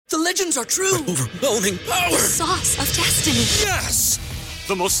The legends are true. Overwhelming power! Sauce of destiny. Yes!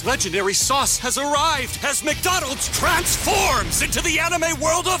 The most legendary sauce has arrived as McDonald's transforms into the anime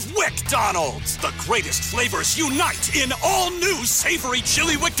world of WickDonald's. The greatest flavors unite in all new savory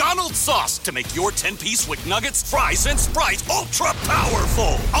chili McDonald's sauce to make your 10-piece Wick Nuggets, fries, and Sprite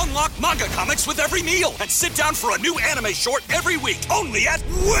ultra-powerful. Unlock manga comics with every meal and sit down for a new anime short every week only at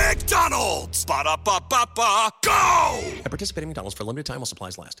WickDonald's. Ba-da-ba-ba-ba, go! At participating McDonald's for a limited time while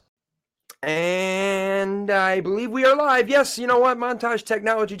supplies last. And I believe we are live. Yes, you know what? Montage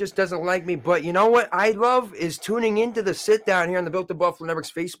technology just doesn't like me. But you know what I love is tuning into the sit down here on the Built to Buffalo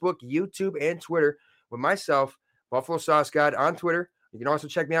Network's Facebook, YouTube, and Twitter with myself, Buffalo Sauce God, on Twitter. You can also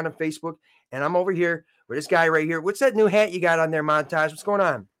check me out on Facebook. And I'm over here with this guy right here. What's that new hat you got on there, Montage? What's going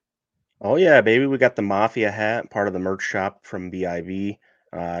on? Oh, yeah, baby. We got the Mafia hat, part of the merch shop from BIV.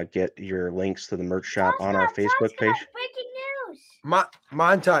 Get your links to the merch shop on our Facebook page. Breaking news.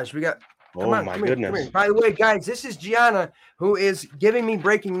 Montage, we got... Oh, my goodness. Here. By the way, guys, this is Gianna, who is giving me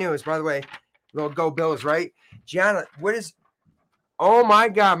breaking news. By the way, little go Bills, right? Gianna, what is... Oh, my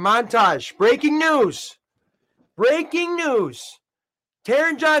God, Montage. Breaking news. Breaking news.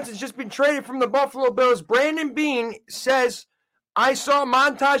 Taron Johnson's just been traded from the Buffalo Bills. Brandon Beane says, I saw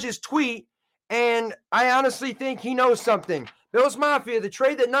Montage's tweet, and I honestly think he knows something. Bills Mafia, the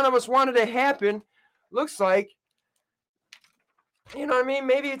trade that none of us wanted to happen, looks like, you know what I mean?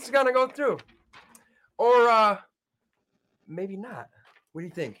 Maybe it's going to go through. Or maybe not. What do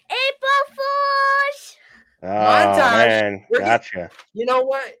you think? April Fools! Oh, Montage. man. Gotcha. You know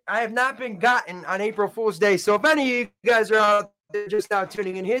what? I have not been gotten on April Fool's Day. So if any of you guys are out there just now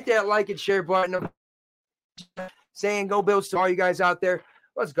tuning in, hit that like and share button. Saying go Bills to all you guys out there.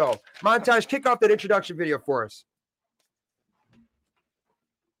 Let's go. Montage, kick off that introduction video for us.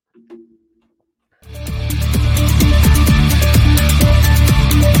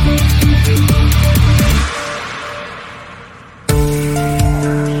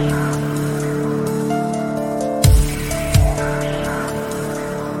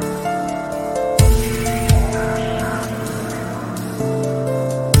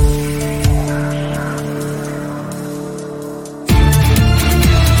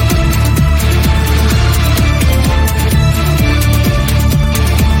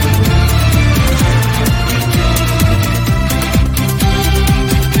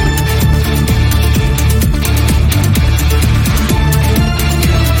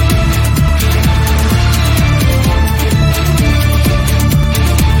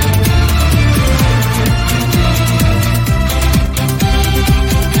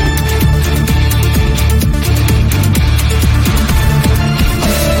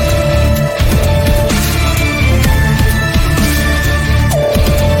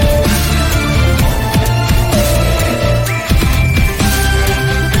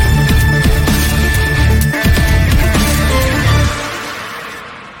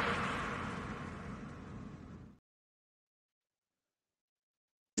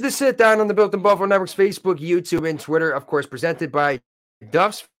 The sit down on the Built in Buffalo Network's Facebook, YouTube, and Twitter, of course, presented by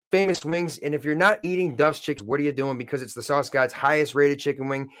Duff's Famous Wings. And if you're not eating Duff's chicken, what are you doing? Because it's the Sauce God's highest rated chicken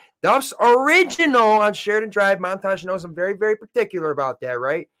wing. Duff's Original on Sheridan Drive. Montage knows I'm very, very particular about that,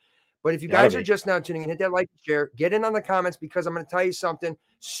 right? But if you guys are just now tuning in, hit that like and share. Get in on the comments because I'm going to tell you something.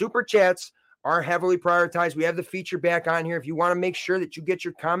 Super chats are heavily prioritized. We have the feature back on here. If you want to make sure that you get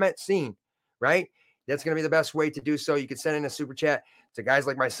your comment seen, right? That's going to be the best way to do so. You can send in a super chat to guys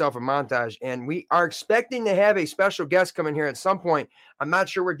like myself and Montage. And we are expecting to have a special guest come in here at some point. I'm not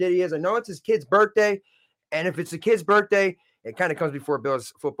sure where Diddy is. I know it's his kid's birthday. And if it's a kid's birthday, it kind of comes before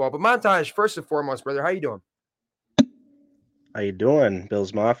Bills football. But Montage, first and foremost, brother, how you doing? How you doing,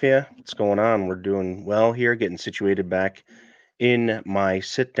 Bills Mafia? What's going on? We're doing well here, getting situated back in my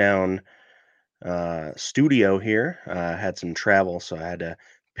sit-down studio here. Had some travel, so I had to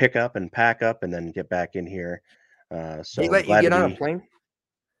pick up and pack up and then get back in here. So They let you get on a plane?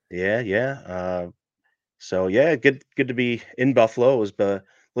 Yeah. So yeah, good to be in Buffalo. It was a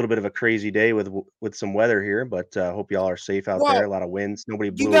little bit of a crazy day with some weather here, but hope y'all are safe out there. A lot of winds. Nobody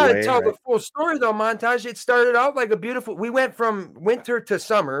blew away. You got to tell the full story though, Montage. It started out like a beautiful. We went from winter to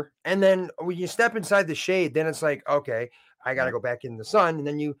summer, and then when you step inside the shade, then it's like, okay, I got to go back in the sun, and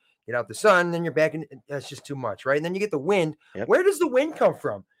then you get out the sun, and then you're back in. That's just too much, right? And then you get the wind. Yep. Where does the wind come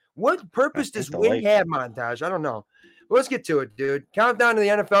from? What purpose does wind have, Montage? I don't know. Well, let's get to it, dude. Countdown to the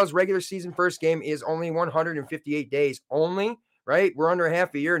NFL's regular season first game is only 158 days only, right? We're under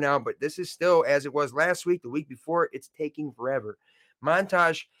half a year now, but this is still as it was last week, the week before. It's taking forever.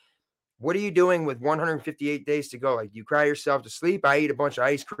 Montage, what are you doing with 158 days to go? Like, you cry yourself to sleep? I eat a bunch of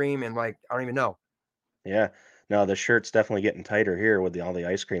ice cream and, like, I don't even know. Yeah. No, the shirt's definitely getting tighter here with all the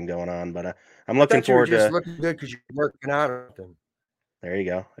ice cream going on, but I'm I looking thought you were forward just to. looking good because you're working out or something. There you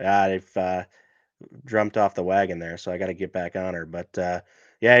go. Yeah, they've jumped off the wagon there, so I got to get back on her. But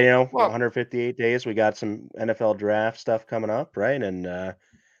yeah, Well, 158 days. We got some NFL draft stuff coming up, right? And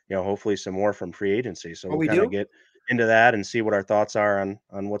hopefully some more from free agency. So what we'll we kind of do? get into that and see what our thoughts are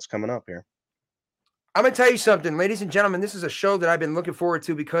on what's coming up here. I'm gonna tell you something, ladies and gentlemen. This is a show that I've been looking forward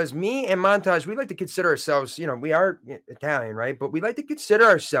to because me and Montage, we like to consider ourselves, we are Italian, right? But we like to consider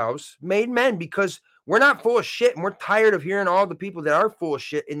ourselves made men because we're not full of shit, and we're tired of hearing all the people that are full of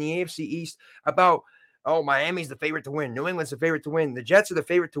shit in the AFC East about, oh, Miami's the favorite to win, New England's the favorite to win, the Jets are the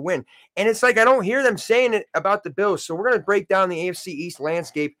favorite to win, and it's like I don't hear them saying it about the Bills. So we're gonna break down the AFC East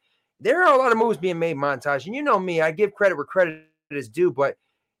landscape. There are a lot of moves being made, Montage, and you know me, I give credit where credit is due, but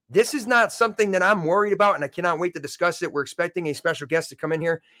this is not something that I'm worried about, and I cannot wait to discuss it. We're expecting a special guest to come in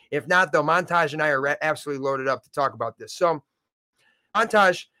here. If not, though, Montage and I are absolutely loaded up to talk about this. So,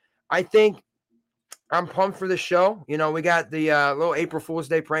 Montage, I think I'm pumped for the show. We got the little April Fool's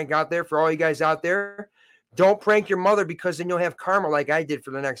Day prank out there for all you guys out there. Don't prank your mother because then you'll have karma like I did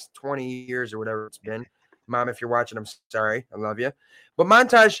for the next 20 years or whatever it's been. Mom, if you're watching, I'm sorry. I love you. But,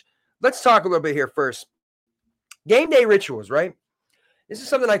 Montage, let's talk a little bit here first. Game day rituals, right? This is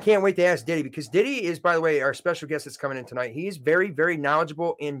something I can't wait to ask Diddy because Diddy is, by the way, our special guest that's coming in tonight. He is very, very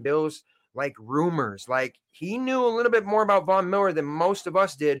knowledgeable in Bills rumors. Like he knew a little bit more about Von Miller than most of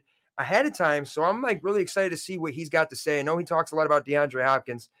us did ahead of time. So I'm really excited to see what he's got to say. I know he talks a lot about DeAndre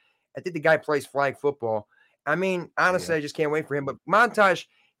Hopkins. I think the guy plays flag football. I mean, honestly, I just can't wait for him. But Montage,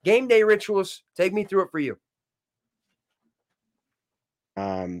 game day rituals, take me through it for you.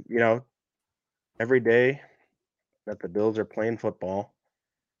 Every day that the Bills are playing football,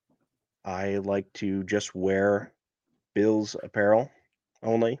 I like to just wear Bills apparel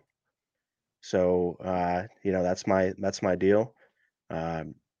only. So that's my deal.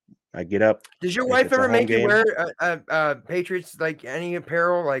 I get up Does your if wife it's a ever home make you game. wear Patriots any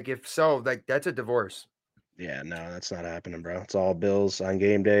apparel? Like if so, that's a divorce. Yeah, no, that's not happening, bro. It's all Bills on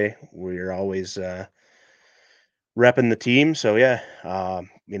game day. We're always repping the team. So yeah, it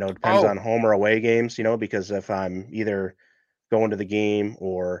depends on Oh, home or away games. Because if I'm either going to the game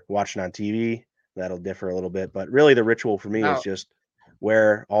or watching on TV, that'll differ a little bit. But really, the ritual for me is now just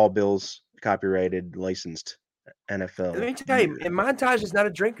wear all Bills copyrighted licensed let NFL me tell you, gear. and Montage is not a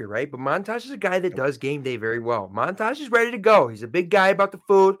drinker, right? But Montage is a guy that Yep. does game day very well. Montage is ready to go. He's a big guy about the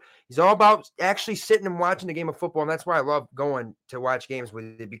food. He's all about actually sitting and watching the game of football. And that's why I love going to watch games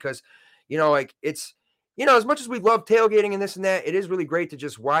with it because, it's, as much as we love tailgating and this and that, it is really great to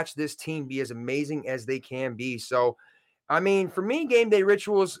just watch this team be as amazing as they can be. So, I mean, for me, game day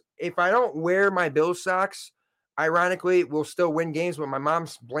rituals, if I don't wear my Bills socks, ironically, we'll still win games, but my mom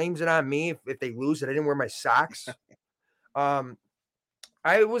blames it on me if they lose that I didn't wear my socks. Um,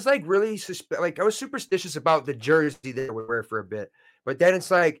 I was really I was superstitious about the jersey that I would wear for a bit, but then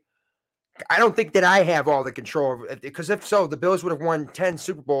it's like I don't think that I have all the control of it because if so, the Bills would have won 10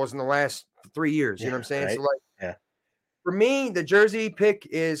 Super Bowls in the last 3 years. You know what Yeah. I'm saying? Right. So Yeah. for me, the jersey pick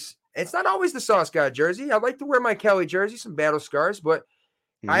is it's not always the Sauce God jersey. I like to wear my Kelly jersey, some battle scars, but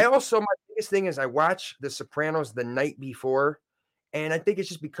Mhm. I also my biggest thing is I watch The Sopranos the night before, and I think it's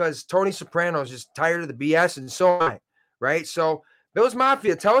just because Tony Soprano is just tired of the BS, and so am I, right? So, Bills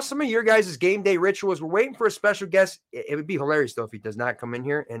Mafia, tell us some of your guys' game day rituals. We're waiting for a special guest. It would be hilarious though if he does not come in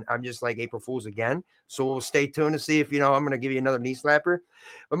here, and I'm just like April Fools again. So we'll stay tuned to see if I'm going to give you another knee slapper.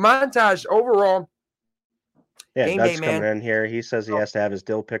 But Montage, overall, Yeah, game day, Doug's coming man. in here. He says he has to have his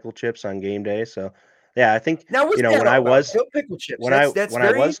dill pickle chips on game day. So, yeah, I think Now, what's that when I all about? was Dill pickle chips. when I That's when I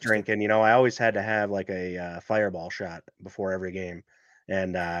very was interesting. drinking, I always had to have like a fireball shot before every game.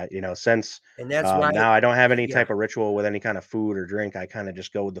 And since And that's why, now I don't have any yeah. type of ritual with any kind of food or drink, I kind of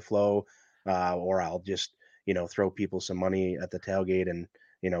just go with the flow, or I'll just throw people some money at the tailgate and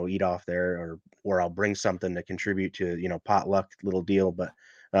eat off there, or I'll bring something to contribute to potluck little deal. But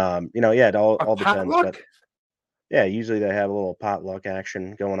yeah, it all A all depends. But potluck? yeah, usually they have a little potluck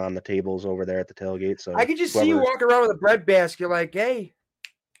action going on the tables over there at the tailgate. I So could just see you whoever, walk around with a bread basket like, hey,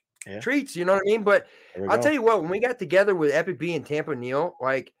 yeah, treats, you know what I mean? But there we I'll tell go. you what, when we got together with Epic B and Tampa Neal,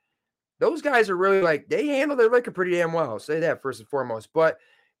 those guys are really they handle their liquor pretty damn well. I'll say that first and foremost. But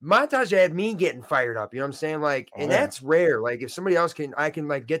Montage had me getting fired up. You know what I'm saying? Oh And yeah, that's rare. If somebody else I can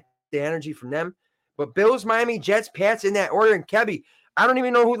get the energy from them. But Bills, Miami, Jets, Pats in that order. And Kebby, I don't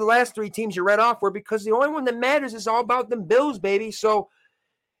even know who the last three teams you read off were because the only one that matters is all about them Bills, baby. So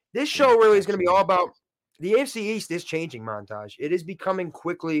this yeah, show really is going to be all absolutely. about the AFC East is changing, Montage. It is becoming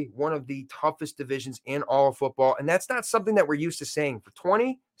quickly one of the toughest divisions in all of football. And that's not something that we're used to saying for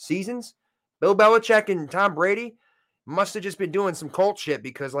 20 seasons. Bill Belichick and Tom Brady must have just been doing some cult shit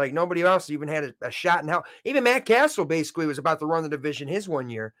because like nobody else even had a shot in hell. Even Matt Castle basically was about to run the division his one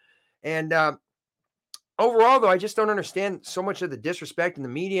year. And overall, though, I just don't understand so much of the disrespect in the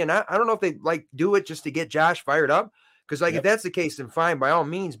media. And I don't know if they like do it just to get Josh fired up. Because like if that's the case, then fine, by all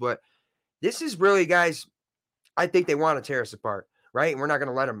means. But this is really, guys, I think they want to tear us apart, right? And we're not going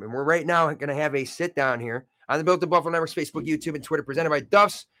to let them. And we're right now going to have a sit down here on the Built to Buffalo Network's Facebook, YouTube, and Twitter, presented by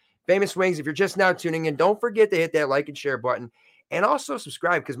Duff's Famous Wings. If you're just now tuning in, don't forget to hit that like and share button. And also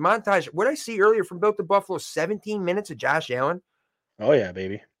subscribe, because montage, what I see earlier from Built to Buffalo, 17 minutes of Josh Allen. Oh, yeah,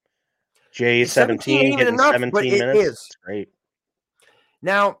 baby. J17 getting enough, 17 minutes. It's great.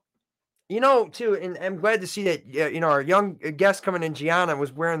 Now, too, and I'm glad to see that, our young guest coming in, Gianna,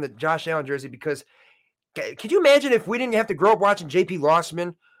 was wearing the Josh Allen jersey, because could you imagine if we didn't have to grow up watching J.P.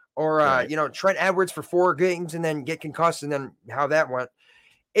 Lossman or, Trent Edwards for 4 games and then get concussed and then how that went?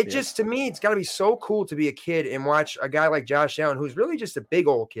 Just, to me, it's got to be so cool to be a kid and watch a guy like Josh Allen, who's really just a big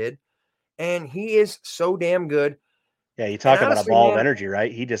old kid, and he is so damn good. Yeah, you talk about a ball of energy,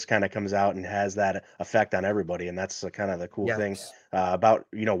 right? He just kind of comes out and has that effect on everybody, and that's kind of the cool thing about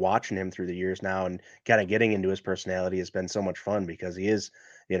watching him through the years now and kind of getting into his personality has been so much fun, because he is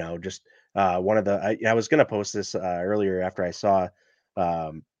just one of the. I was going to post this earlier after I saw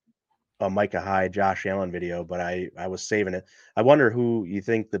a Micah Hyde Josh Allen video, but I was saving it. I wonder who you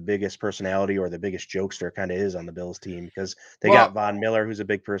think the biggest personality or the biggest jokester kind of is on the Bills team, because they got Von Miller, who's a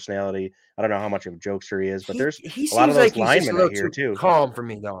big personality. I don't know how much of a jokester he is, but there's a lot of those linemen out here too. Calm for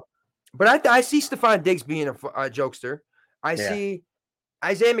me though, but I see Stephon Diggs being a jokester. I see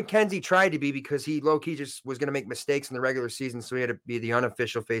Isaiah McKenzie tried to be, because he low-key just was going to make mistakes in the regular season, so he had to be the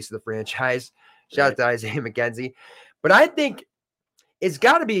unofficial face of the franchise. Shout out to Isaiah McKenzie. But I think it's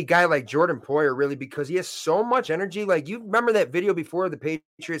got to be a guy like Jordan Poyer, really, because he has so much energy. Like, you remember that video before the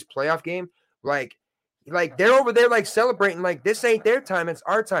Patriots playoff game? Like they're over there like celebrating like this ain't their time, it's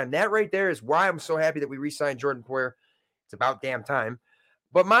our time. That right there is why I'm so happy that we re-signed Jordan Poyer. It's about damn time.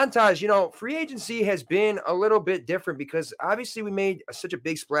 But montage, free agency has been a little bit different, because obviously we made such a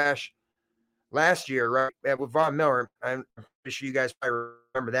big splash last year, right, with Von Miller. I'm pretty sure you guys probably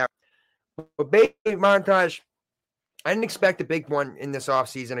remember that. But basically, montage, I didn't expect a big one in this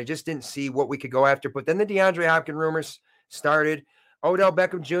offseason. I just didn't see what we could go after. But then the DeAndre Hopkins rumors started. Odell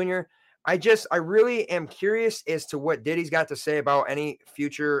Beckham Jr. I really am curious as to what Diddy's got to say about any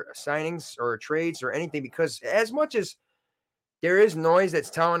future signings or trades or anything, because as much as there is noise that's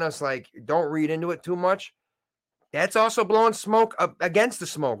telling us, like, don't read into it too much, that's also blowing smoke up against the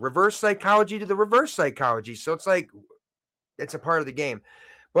smoke. Reverse psychology to the reverse psychology. So it's like, it's a part of the game.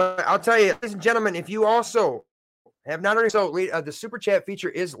 But I'll tell you, ladies and gentlemen, if you also have not already, the Super Chat feature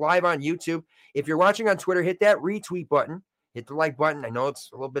is live on YouTube. If you're watching on Twitter, hit that retweet button. Hit the like button. I know it's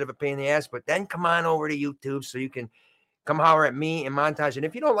a little bit of a pain in the ass, but then come on over to YouTube so you can come holler at me and montage. And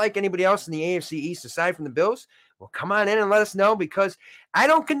if you don't like anybody else in the AFC East aside from the Bills, well, come on in and let us know, because I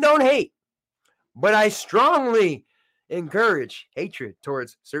don't condone hate, but I strongly encourage hatred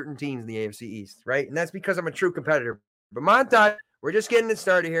towards certain teams in the AFC East, right? And that's because I'm a true competitor. But montage, we're just getting it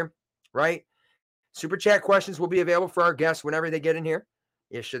started here, right? Super Chat questions will be available for our guests whenever they get in here.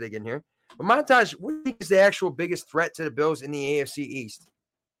 Yeah, should they get in here. But montage, what do you think is the actual biggest threat to the Bills in the AFC East?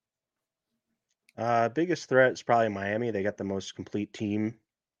 Biggest threat is probably Miami. They got the most complete team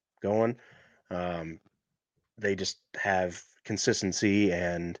going. They just have consistency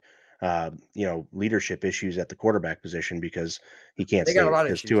and leadership issues at the quarterback position, because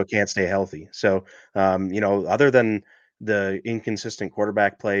Tua can't stay healthy. So other than the inconsistent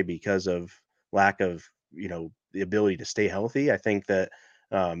quarterback play because of lack of the ability to stay healthy, I think that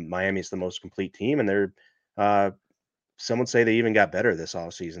Miami is the most complete team, and they're some would say they even got better this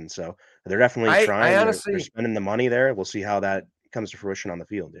offseason. So they're definitely trying. They're spending the money there. We'll see how that comes to fruition on the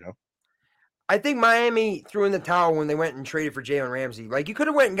field. I think Miami threw in the towel when they went and traded for Jalen Ramsey. Like, you could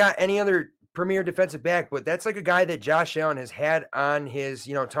have went and got any other premier defensive back, but that's like a guy that Josh Allen has had on his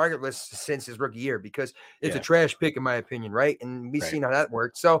target list since his rookie year, because it's a trash pick in my opinion, right? And we've seen how that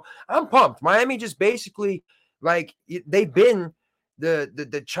worked. So I'm pumped. Miami just basically, like, they've been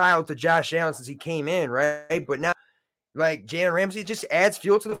the child to Josh Allen since he came in, right? But now, like, Jalen Ramsey just adds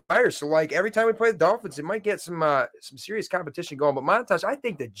fuel to the fire. So, like, every time we play the Dolphins, it might get some serious competition going. But montage, I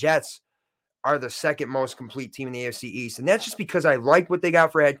think the Jets are the second most complete team in the AFC East. And that's just because I like what they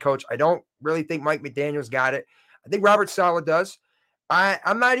got for head coach. I don't really think Mike McDaniel's got it. I think Robert Saleh does.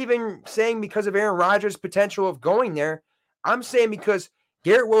 I'm not even saying because of Aaron Rodgers' potential of going there. I'm saying because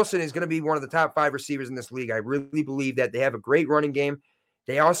Garrett Wilson is going to be one of the top 5 receivers in this league. I really believe that. They have a great running game.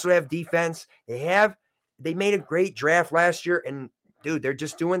 They also have defense. They made a great draft last year, and dude, they're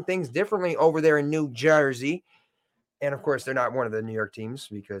just doing things differently over there in New Jersey. And of course, they're not one of the New York teams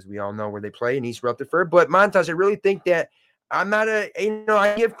because we all know where they play in East Rutherford. But Montage, I really think that I'm not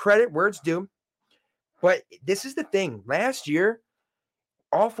I give credit where it's due. But this is the thing. Last year,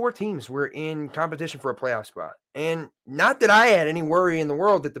 all four teams were in competition for a playoff spot. And not that I had any worry in the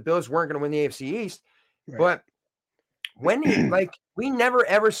world that the Bills weren't going to win the AFC East, but when we never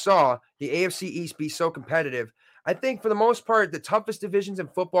ever saw the AFC East be so competitive. I think for the most part, the toughest divisions in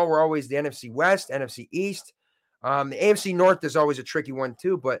football were always the NFC West, NFC East. The AFC North is always a tricky one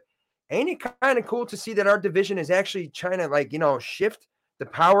too, but ain't it kind of cool to see that our division is actually trying to shift the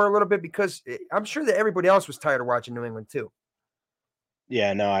power a little bit, because I'm sure that everybody else was tired of watching New England too.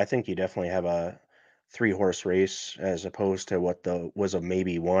 Yeah, no, I think you definitely have a 3-horse race as opposed to what was a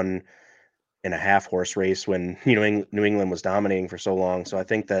maybe 1.5-horse race when New England was dominating for so long. So I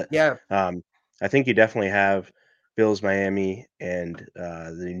think that Yeah. I think you definitely have Bills, Miami, and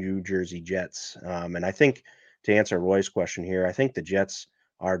the New Jersey Jets. And I think, to answer Roy's question here, I think the Jets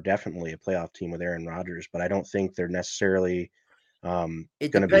are definitely a playoff team with Aaron Rodgers, but I don't think they're necessarily going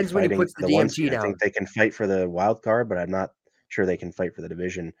It to be depends when he fighting puts the the one DMT seed. I down. think they can fight for the wild card, but I'm not sure they can fight for the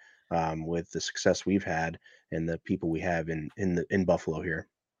division with the success we've had and the people we have in Buffalo here.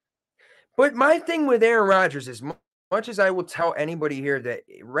 But my thing with Aaron Rodgers is, much as I will tell anybody here that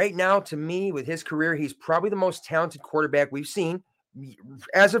right now, to me, with his career, he's probably the most talented quarterback we've seen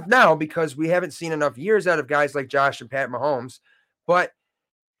as of now, because we haven't seen enough years out of guys like Josh and Pat Mahomes. But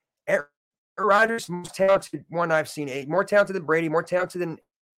Aaron Rodgers, most talented one I've seen, more talented than Brady, more talented than.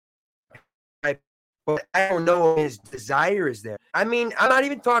 But I don't know if his desire is there. I mean, I'm not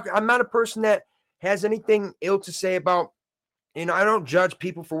even talking. I'm not a person that has anything ill to say about. I don't judge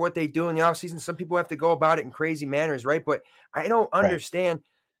people for what they do in the offseason. Some people have to go about it in crazy manners, right? But I don't understand.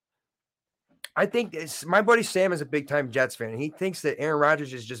 I think my buddy Sam is a big-time Jets fan, and he thinks that Aaron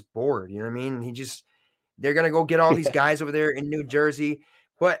Rodgers is just bored. You know what I mean? They're going to go get all these guys over there in New Jersey.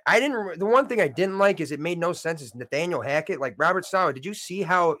 But the one thing I didn't like is it made no sense is Nathaniel Hackett. Like Robert Saleh, did you see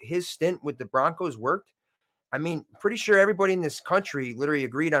how his stint with the Broncos worked? I mean, pretty sure everybody in this country literally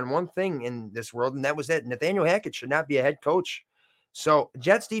agreed on one thing in this world, and that was that Nathaniel Hackett should not be a head coach. So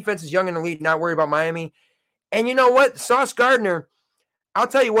Jets defense is young and elite, not worried about Miami. And you know what? Sauce Gardner, I'll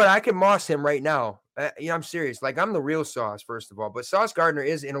tell you what, I can moss him right now. I'm serious. Like, I'm the real Sauce, first of all. But Sauce Gardner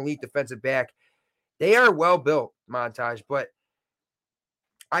is an elite defensive back. They are well built, Montage, but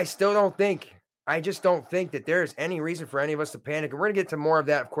I just don't think that there's any reason for any of us to panic. And we're going to get to more of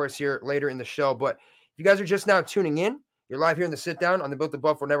that, of course, here later in the show. But if you guys are just now tuning in, you're live here in the Sit Down on the Built the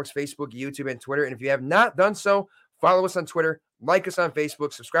Buffalo Network's Facebook, YouTube, and Twitter. And if you have not done so, follow us on Twitter, like us on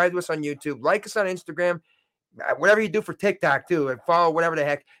Facebook, subscribe to us on YouTube, like us on Instagram, whatever you do for TikTok too, and follow whatever the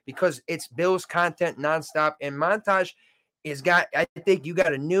heck, because it's Bills content nonstop. And Montage I think you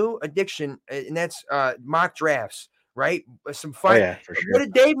got a new addiction, and that's mock drafts. Right? Some fun. Oh, yeah, for sure. What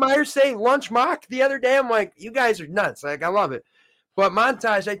did Dave Myers say? Lunch mock the other day? I'm like, you guys are nuts. Like, I love it. But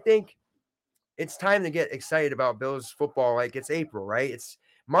Montage, I think it's time to get excited about Bills football. Like, it's April, right?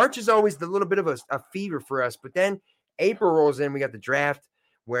 March is always the little bit of a fever for us. But then April rolls in. We got the draft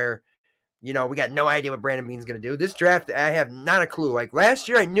where, we got no idea what Brandon Beane's going to do. This draft, I have not a clue. Like, last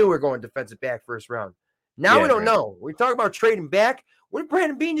year, I knew we were going defensive back first round. Now we don't know. We talk about trading back. What if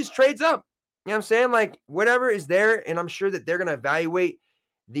Brandon Beane just trades up? You know what I'm saying? Like, whatever is there, and I'm sure that they're going to evaluate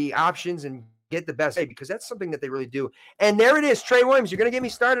the options and get the best, because that's something that they really do. And there it is, Trey Williams. You're going to get me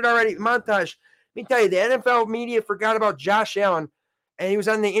started already. Montage, let me tell you, the NFL media forgot about Josh Allen, and he was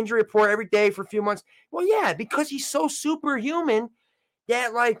on the injury report every day for a few months. Well, yeah, because he's so superhuman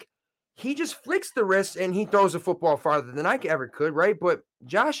that, like, he just flicks the wrist and he throws a football farther than I ever could, right? But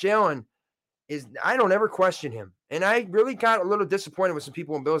Josh Allen I don't ever question him. And I really got a little disappointed with some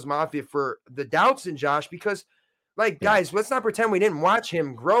people in Bills Mafia for the doubts in Josh, because, guys, let's not pretend we didn't watch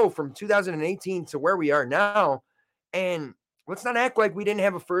him grow from 2018 to where we are now. And let's not act like we didn't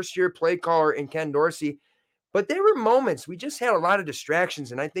have a first-year play caller in Ken Dorsey. But there were moments. We just had a lot of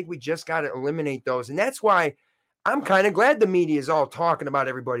distractions, and I think we just got to eliminate those. And that's why I'm kind of glad the media is all talking about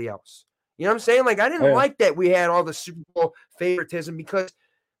everybody else. You know what I'm saying? Like, I didn't like that we had all the Super Bowl favoritism, because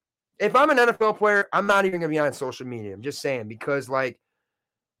if I'm an NFL player, I'm not even going to be on social media. I'm just saying, because, like,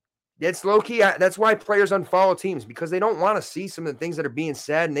 it's low key. That's why players unfollow teams, because they don't want to see some of the things that are being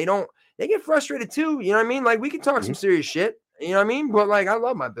said, and they get frustrated too. You know what I mean? Like, we can talk some serious shit. You know what I mean? But, like, I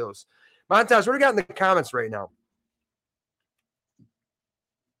love my Bills. Montage, what do we got in the comments right now?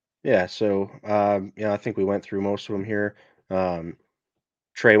 Yeah, so I think we went through most of them here.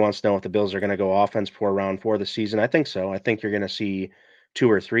 Trey wants to know if the Bills are going to go offense for round 4 this season. I think so. I think you're going to see 2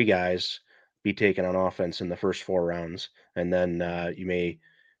 or 3 guys be taken on offense in the first 4 rounds, and then you may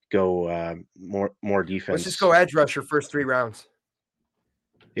go more Let's just defense. go edge rusher first 3 rounds.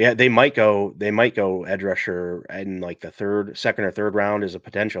 Yeah, they might go edge rusher in like the second or third round is a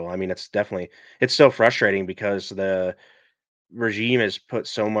potential. I mean, it's so frustrating because the regime has put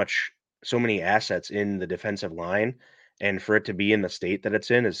so many assets in the defensive line, and for it to be in the state that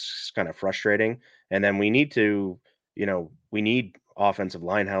it's in is kind of frustrating. And then we need offensive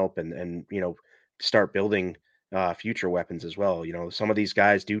line help and start building future weapons as well. Some of these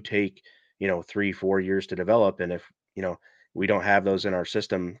guys do take 3-4 years to develop, and if we don't have those in our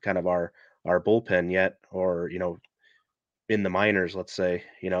system, kind of our bullpen yet, or in the minors, let's say,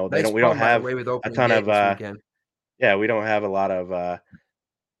 they Nice don't we don't pun, by the have way, with a opening ton day of this weekend. yeah, we don't have a lot of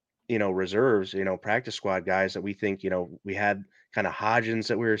reserves, practice squad guys that we think, we had kind of Hodgins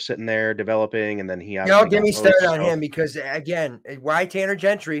that we were sitting there developing, and then he Y'all obviously get got me poached. started on So him because again, why Tanner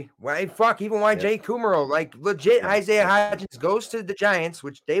Gentry? Even why yeah, Jay Kumaro? Like legit, yeah, Isaiah Hodgins goes to the Giants,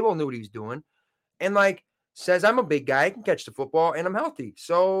 which Dable knew what he was doing, and like says, I'm a big guy, I can catch the football, and I'm healthy.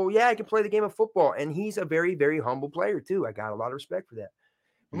 So yeah, I can play the game of football. And he's a very, very humble player too. I got a lot of respect for that.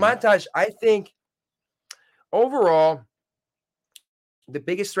 mhm, Montage, I think overall, the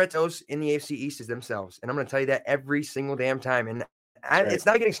biggest threat to those in the AFC East is themselves. And I'm going to tell you that every single damn time. And right, it's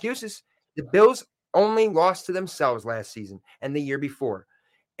not getting excuses. The Bills only lost to themselves last season and the year before.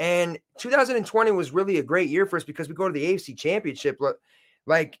 And 2020 was really a great year for us because we go to the AFC Championship.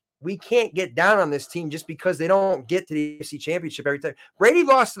 Like, we can't get down on this team just because they don't get to the AFC Championship every time. Brady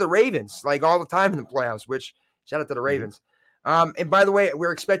lost to the Ravens like all the time in the playoffs, which shout out to the mhm. Ravens. And by the way,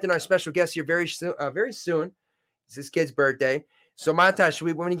 we're expecting our special guest here very soon. Very soon. It's his kid's birthday. So Montage,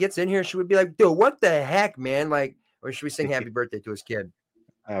 when he gets in here, should we be like, dude, what the heck, man? Like, or should we sing happy birthday to his kid?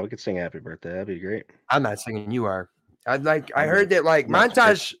 We could sing happy birthday. That'd be great. I'm not singing, you are. I I'm not. heard that like I'm not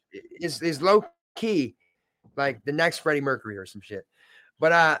scared. Montage is low key, like the next Freddie Mercury or some shit.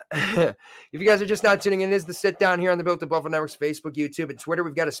 But if you guys are just not tuning in, it is the sit down here on the Built to Buffalo Network's Facebook, YouTube, and Twitter.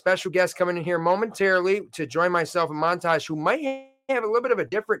 We've got a special guest coming in here momentarily to join myself and Montage, who might have a little bit of a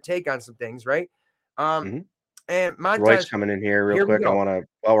different take on some things, right? Um, Mhm. and Roy's Montage, coming in here real here we quick. go.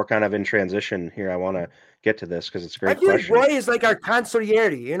 While we're kind of in transition here, I want to get to this because it's a I great feel like question. Roy is like our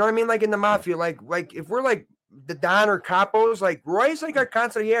consigliere. You know what I mean? Like in the Yeah. mafia, like if we're like the Don or Capos, like Roy's like our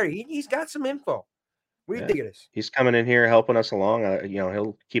consigliere. He's got some info. What do you Yeah. think of this? He's coming in here helping us along.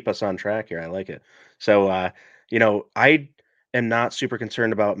 He'll keep us on track here. I like it. So, I am not super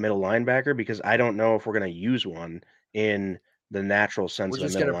concerned about middle linebacker because I don't know if we're going to use one in the natural sense We're of a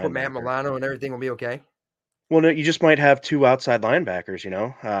just middle gonna put Matt linebacker. Milano and everything will be okay. Well, no, you just might have two outside linebackers,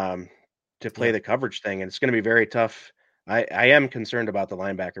 to play Yeah. the coverage thing, and it's going to be very tough. I am concerned about the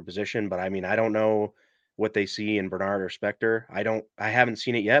linebacker position, but I mean, I don't know what they see in Bernard or Spector. I haven't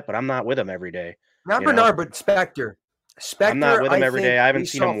seen it yet, but I'm not with them every day. Not You know, Bernard, but Spectre. I'm not Spectre, with him I every day. think I we haven't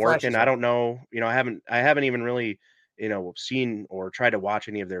seen saw him working. flashes I of. don't know. I haven't even really, seen or tried to watch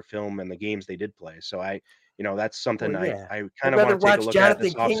any of their film and the games they did play. So that's Well, something I yeah. I I'd kind of rather want to take a watch look at Jonathan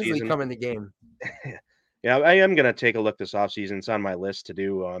this Kingsley offseason. come in the game. Yeah, I am gonna take a look this offseason. It's on my list to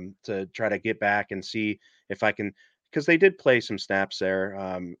do, to try to get back and see if I can, because they did play some snaps there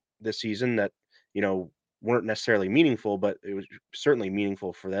this season that you know weren't necessarily meaningful, but it was certainly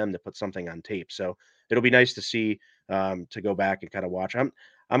meaningful for them to put something on tape. So it'll be nice to see, to go back and kind of watch. I'm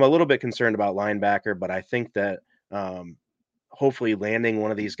a little bit concerned about linebacker, but I think that um, hopefully landing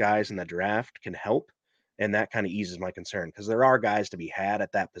one of these guys in the draft can help, and that kind of eases my concern because there are guys to be had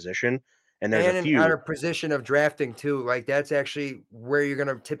at that position, and there's a And in few. our position of drafting too, like that's actually where you're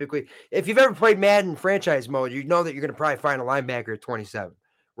gonna typically, if you've ever played Madden franchise mode, you know that you're gonna probably find a linebacker at 27, There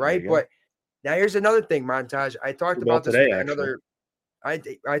right? you go. But now here's another thing, Montage. I talked Super Bowl about this with today, actually. another.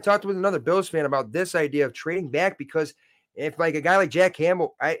 I talked with another Bills fan about this idea of trading back because if like a guy like Jack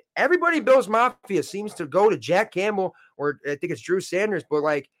Campbell, everybody in Bills Mafia seems to go to Jack Campbell or I think it's Drew Sanders, but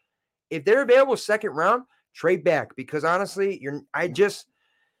like if they're available second round, trade back because honestly,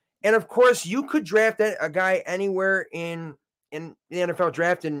 and of course you could draft a guy anywhere in the NFL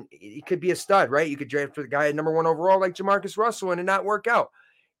draft and it could be a stud, right? You could draft a guy at number 1 overall like Jamarcus Russell and it not work out.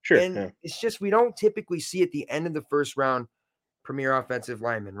 Sure, And yeah. it's just we don't typically see at the end of the first round premier offensive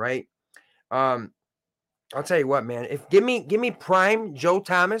lineman, right? Um, I'll tell you what, man. If give me prime Joe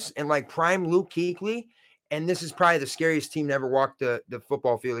Thomas and like prime Luke Kuechly, and this is probably the scariest team to ever walk the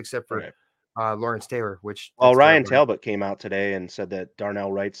football field except for Right. Lawrence Taylor, which Well, that's Ryan terrifying. Talbot came out today and said that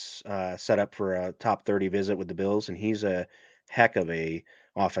Darnell Wright's set up for a top 30 visit with the Bills, and he's a heck of a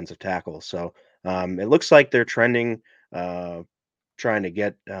offensive tackle. So it looks like they're trending, uh, trying to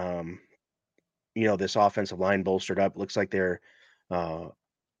get this offensive line bolstered up. Looks like they're uh,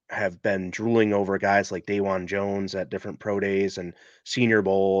 have been drooling over guys like Dawan Jones at different pro days and Senior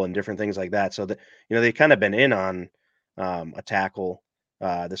Bowl and different things like that. So that they've kind of been in on a tackle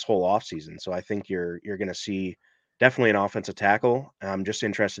this whole offseason. So I think you're going to see definitely an offensive tackle. I'm just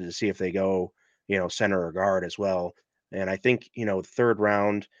interested to see if they go center or guard as well. And I think third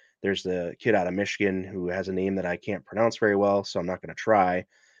round there's the kid out of Michigan who has a name that I can't pronounce very well, so I'm not going to try.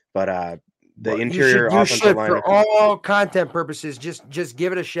 But the interior you offensive should line. for all content purposes. Just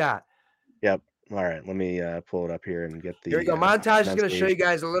give it a shot. Yep. All right. Let me pull it up here and get the. Here we go. Montage is going to show you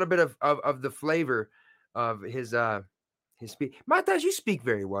guys a little bit of the flavor of his speech. Montage, you speak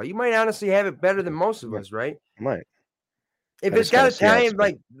very well. You might honestly have it better than most of us, right? I might. If it's got Italian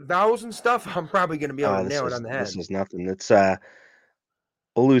like vowels and stuff, I'm probably going to be able to nail it on the head. This is nothing. It's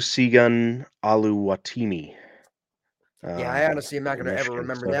Olusegun Oluwatimi. Yeah, I honestly am not going to ever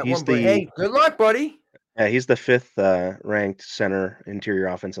remember that one. But hey, good luck, buddy. Yeah, he's the 5th ranked center interior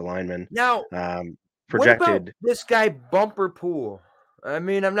offensive lineman. Now, projected. What about this guy Bumper Pool? I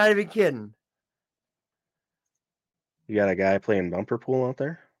mean, I'm not even kidding. You got a guy playing Bumper Pool out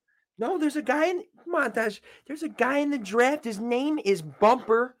there? No, there's a guy in Montage. There's a guy in the draft. His name is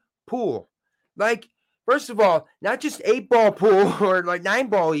Bumper Pool. Like, first of all, not just 8-ball pool or like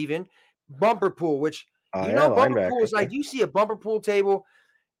 9-ball even, Bumper Pool, which Bumper Pool is like, you see a Bumper Pool table,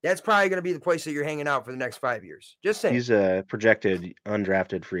 that's probably going to be the place that you're hanging out for the next 5 years. Just saying. He's a projected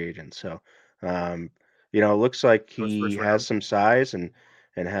undrafted free agent. So, it looks like he has some size and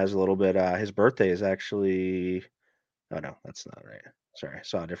has a little bit. His birthday is actually. Oh no, that's not right. Sorry, I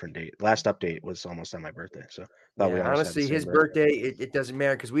saw a different date. Last update was almost on my birthday. So honestly, his birthday, it doesn't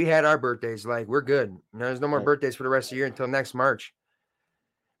matter because we had our birthdays. Like, we're good. There's no more birthdays for the rest of the year until next March.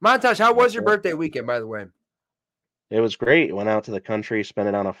 Montage, how was your birthday weekend, by the way? It was great. Went out to the country, spent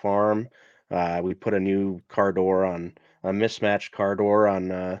it on a farm. We put a new car door on a mismatched car door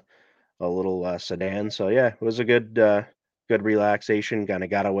on a little sedan. So yeah, it was a good relaxation. Kind of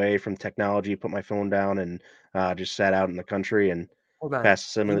got away from technology, put my phone down, and just sat out in the country and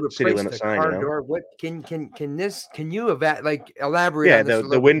past the city limit sign. Door. What can you elaborate? Yeah, on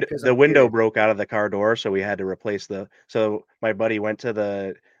this the window broke out of the car door, so we had to replace So my buddy went to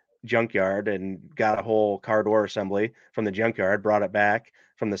the junkyard and got a whole car door assembly from the junkyard, brought it back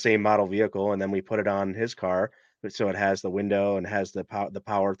from the same model vehicle, and then we put it on his car, so it has the window and has the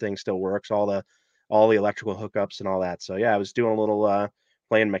power thing still works, all the electrical hookups and all that. So yeah, I was doing a little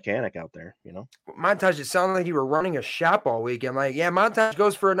playing mechanic out there. Montage, it sounded like you were running a shop all weekend. Like, yeah, Montage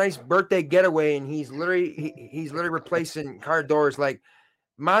goes for a nice birthday getaway and he's literally replacing car doors. Like,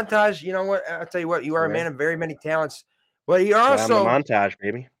 Montage, you know what? I'll tell you what, you are a man of very many talents, but you're also I'm the Montage,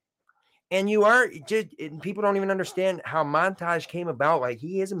 baby. And you are just, and people don't even understand how Montage came about. Like,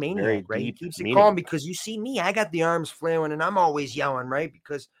 he is a maniac, right? He keeps it calm because you see me, I got the arms flailing and I'm always yelling, right?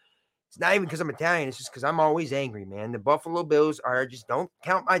 Because it's not even because I'm Italian. It's just because I'm always angry, man. The Buffalo Bills just don't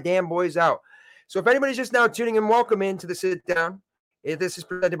count my damn boys out. So if anybody's just now tuning in, welcome into the sit down. This is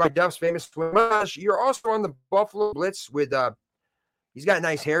presented by Duff's Famous Swimmage. You're also on the Buffalo Blitz with, he's got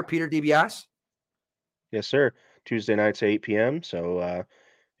nice hair, Peter DiBiase. Yes, sir. Tuesday nights at 8 p.m. So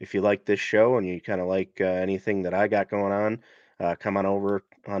if you like this show and you kind of like anything that I got going on, come on over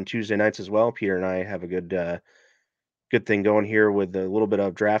on Tuesday nights as well. Peter and I have a good thing going here with a little bit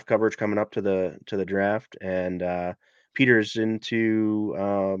of draft coverage coming up to the draft, and Peter's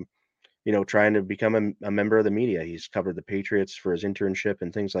into trying to become a member of the media. He's covered the Patriots for his internship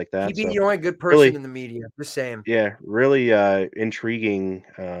and things like that. He'd be the only good person in the media. The same. Yeah, really intriguing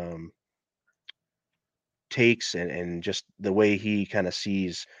takes and just the way he kind of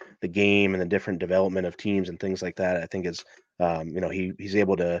sees the game and the different development of teams and things like that. I think is he's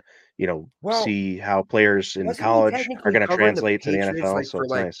able to see how players in college are going to translate to the NFL. So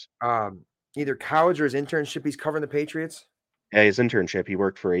it's nice. Either college or his internship, he's covering the Patriots. Yeah, his internship, he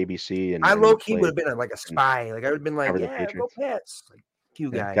worked for ABC, and I low-key would have been like a spy. Like, I would have been like, yeah, go Pats. Like, you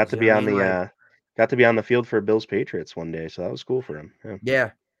guys got to be on the field for Bills Patriots one day, so that was cool for him.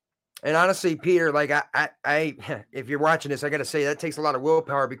 Yeah. And honestly, Peter, like I if you're watching this, I got to say that takes a lot of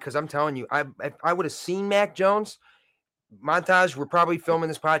willpower because I'm telling you, if I would have seen Mac Jones, Montage, we're probably filming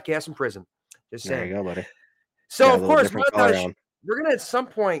this podcast in prison. Just saying. There you go, buddy. So of course, Montage, we're gonna at some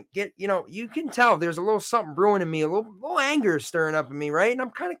point get, you can tell there's a little something brewing in me, a little anger stirring up in me, right? And I'm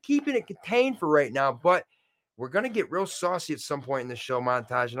kind of keeping it contained for right now, but we're gonna get real saucy at some point in the show,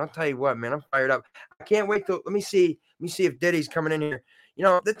 Montage. And I'll tell you what, man, I'm fired up. I can't wait till let me see if Diddy's coming in here.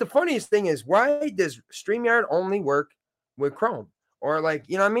 The funniest thing is, why does StreamYard only work with Chrome? Or like,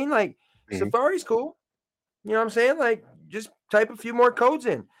 you know what I mean? Like, Safari's cool. You know what I'm saying? Like, just type a few more codes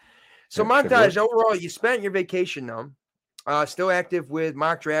in. So Montage, overall, you spent your vacation though. still active with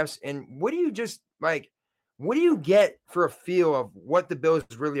mock drafts. And what do you what do you get for a feel of what the Bills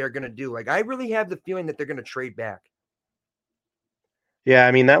really are going to do? Like, I really have the feeling that they're going to trade back. Yeah,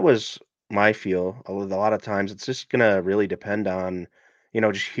 I mean, that was my feel. A lot of times it's just gonna really depend on,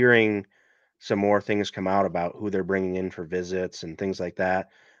 just hearing some more things come out about who they're bringing in for visits and things like that.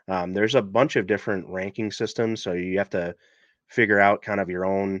 There's a bunch of different ranking systems, so you have to figure out kind of your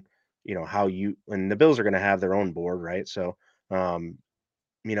own, how you and the Bills are gonna have their own board, right? So, um,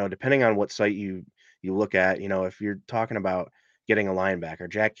 depending on what site you look at, if you're talking about getting a linebacker,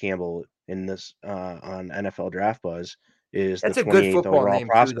 Jack Campbell in this on NFL Draft Buzz is the That's a good 28th football overall name,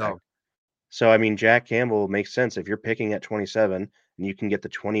 too, prospect. though. So I mean, Jack Campbell makes sense if you're picking at 27 and you can get the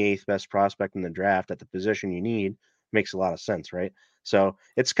 28th best prospect in the draft at the position you need, makes a lot of sense, right? So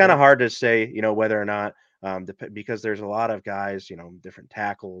it's kind of Yep. hard to say, whether or not because there's a lot of guys, different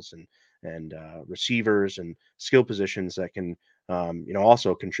tackles and receivers and skill positions that can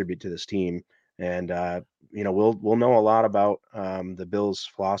also contribute to this team. And we'll know a lot about the Bills'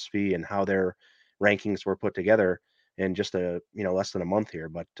 philosophy and how their rankings were put together in just less than a month here.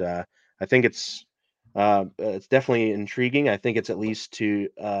 But I think it's definitely intriguing. I think it's at least too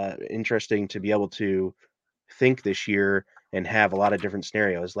interesting to be able to think this year and have a lot of different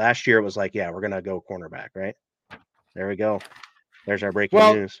scenarios. Last year it was like, yeah, we're gonna go cornerback, right? There we go. There's our breaking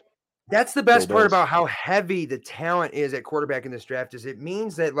Well, news. that's the Go best part Bills. about how heavy the talent is at quarterback in this draft is it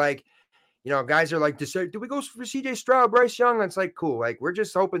means that, like, guys are like, do we go for CJ Stroud, Bryce Young? And it's like, cool. Like, we're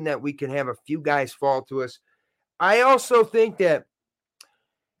just hoping that we can have a few guys fall to us. I also think that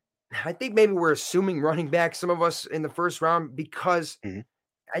I think maybe we're assuming running back, some of us in the first round, because Mhm.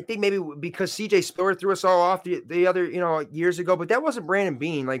 I think maybe because CJ Spiller threw us all off the other, years ago, but that wasn't Brandon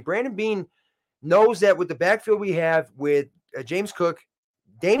Bean. Like, Brandon Bean knows that with the backfield we have with James Cook,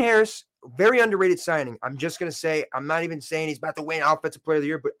 Dane Harris, very underrated signing. I'm just going to say, I'm not even saying he's about to win Offensive Player of the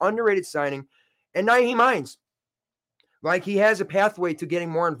Year, but underrated signing. And Naheem Hines, like, he has a pathway to getting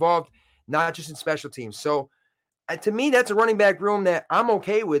more involved, not just in special teams. So to me, that's a running back room that I'm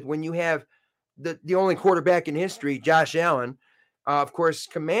okay with when you have the only quarterback in history, Josh Allen, of course,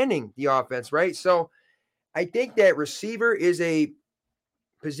 commanding the offense, right? So I think that receiver is a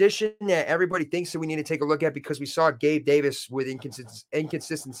position that everybody thinks that we need to take a look at because we saw Gabe Davis with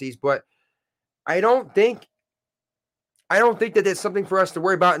inconsistencies, but I don't think that that's something for us to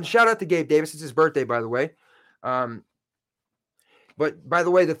worry about. And shout out to Gabe Davis. It's his birthday, by the way. Um, But by the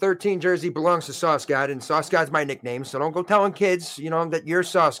way, the 13 jersey belongs to Sauce God, and Sauce God's my nickname. So don't go telling kids, that you're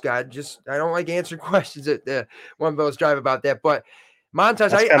Sauce God. Just I don't like answering questions at the one of those drive about that. But Montage,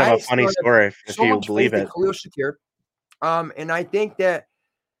 That's kind of I a funny still have story if so you much believe faith in it. Khalil Shakir. And I think that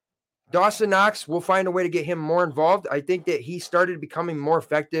Dawson Knox will find a way to get him more involved. I think that he started becoming more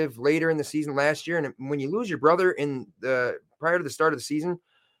effective later in the season last year. And when you lose your brother in the prior to the start of the season,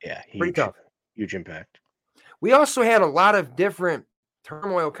 Yeah, pretty huge, tough. huge impact. We also had a lot of different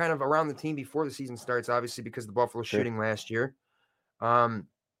turmoil kind of around the team before the season starts, obviously, because of the Buffalo Sure. shooting last year. Um,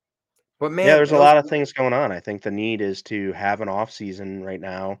 but Yeah, man, there's a lot of things going on. I think the need is to have an off season right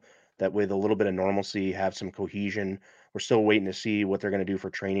now that with a little bit of normalcy, have some cohesion. We're still waiting to see what they're going to do for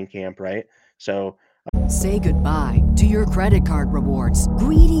training camp, right? So, Say goodbye to your credit card rewards.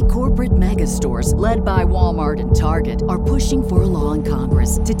 Greedy corporate mega stores, led by Walmart and Target, are pushing for a law in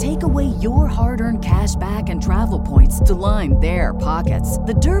Congress to take away your hard-earned cash back and travel points to line their pockets.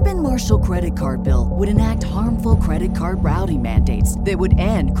 The Durbin-Marshall credit card bill would enact harmful credit card routing mandates that would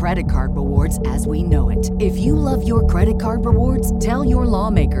end credit card rewards as we know it. If you love your credit card rewards, tell your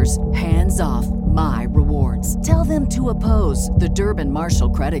lawmakers, hands off my rewards. Tell them to oppose the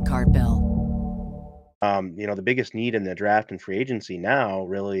Durbin-Marshall credit card bill. the biggest need in the draft and free agency now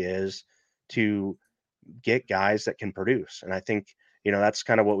really is to get guys that can produce. And I think, that's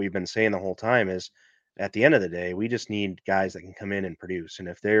kind of what we've been saying the whole time is at the end of the day, we just need guys that can come in and produce. And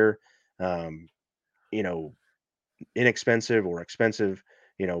if they're, um, you know, inexpensive or expensive,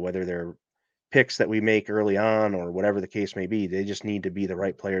 whether they're picks that we make early on or whatever the case may be, they just need to be the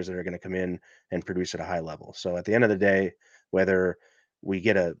right players that are going to come in and produce at a high level. So at the end of the day, whether we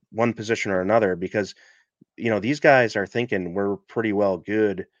get a one position or another, because these guys are thinking we're pretty well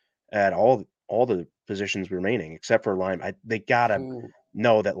good at all the positions remaining except for line. They gotta Ooh.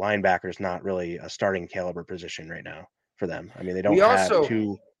 know that linebacker is not really a starting caliber position right now for them. I mean, they we don't have also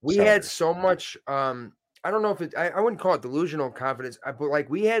two we had starters. so much. I don't know if I wouldn't call it delusional confidence, but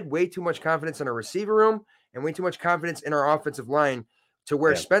like we had way too much confidence in our receiver room and way too much confidence in our offensive line to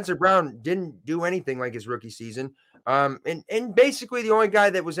where Yeah, Spencer Brown didn't do anything like his rookie season. And basically the only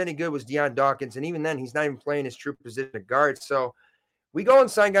guy that was any good was Deion Dawkins, and even then he's not even playing his true position of guard. So we go and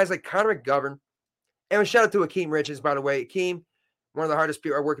sign guys like Connor McGovern, And a shout out to Akeem Riches, by the way. Akeem, one of the hardest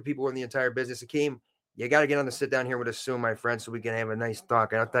working people in the entire business. Akeem, you got to get on the sit down here with us soon, my friend, so we can have a nice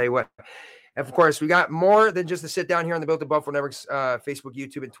talk. And I'll tell you what. And of course, we got more than just the sit down here on the Built in Buffalo Network's Facebook,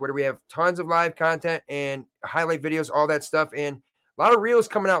 YouTube, and Twitter. We have tons of live content and highlight videos, all that stuff. And a lot of reels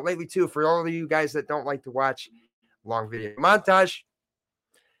coming out lately, too, for all of you guys that don't like to watch long video. Montage,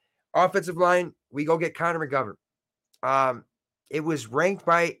 offensive line, we go get Connor McGovern. It was ranked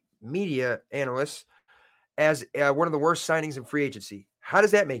by media analysts as one of the worst signings in free agency. How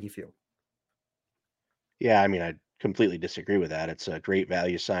does that make you feel? Yeah, I mean, I completely disagree with that. It's a great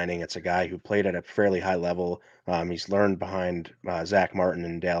value signing. It's a guy who played at a fairly high level. He's learned behind Zach Martin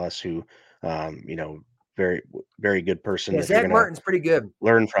in Dallas, who, very, very good person. Yeah, Zach Martin's pretty good.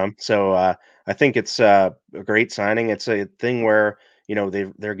 Learn from. So I think it's a great signing. It's a thing where,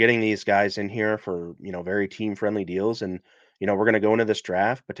 they're getting these guys in here for, very team friendly deals. And, we're going to go into this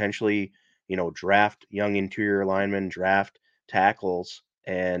draft, potentially, draft young interior linemen, draft tackles,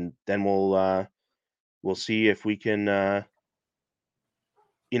 and then we'll see if we can,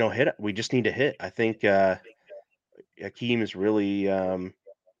 hit it. We just need to hit. I think Akeem is really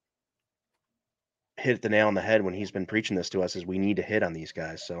hit the nail on the head when he's been preaching this to us is we need to hit on these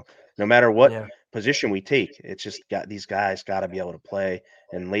guys. So no matter what position we take, it's just got these guys got to be able to play.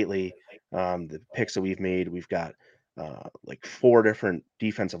 And lately, the picks that we've made, we've got like 4 different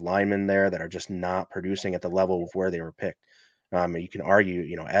defensive linemen there that are just not producing at the level of where they were picked. You can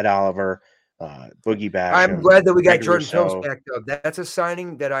argue, Ed Oliver, Boogie Basham. I'm glad that we got Jordan Phillips back, though. That's a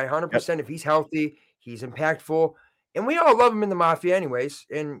signing that I 100%, if he's healthy, he's impactful. And we all love him in the Mafia anyways.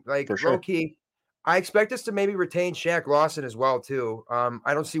 And like low key, I expect us to maybe retain Shaq Lawson as well, too.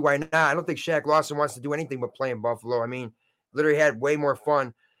 I don't see why not. I don't think Shaq Lawson wants to do anything but play in Buffalo. I mean, literally had way more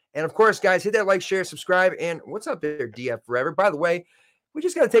fun. And of course, guys, hit that like, share, subscribe. And what's up there, DF Forever? By the way, we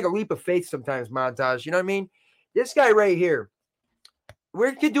just got to take a leap of faith sometimes, Montage. You know what I mean? This guy right here,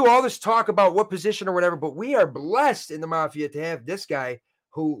 we could do all this talk about what position or whatever, but we are blessed in the Mafia to have this guy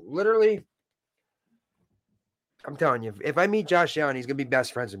who literally, I'm telling you, if I meet Josh Allen, he's gonna be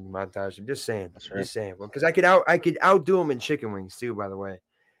best friends with me, Montage. I'm just saying. That's right. Just saying. Well, because I could outdo him in chicken wings too, by the way.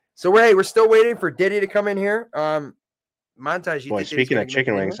 So we're still waiting for Diddy to come in here. Montage, boy, speaking of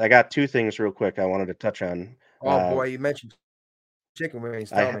chicken wings, I got 2 things real quick I wanted to touch on. Oh boy, you mentioned chicken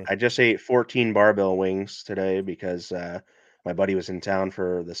wings. Tell me. I just ate 14 barbell wings today because my buddy was in town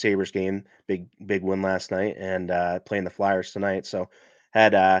for the Sabres game, big win last night, and playing the Flyers tonight. So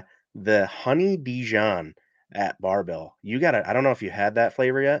had the honey Dijon at Barbell. I don't know if you had that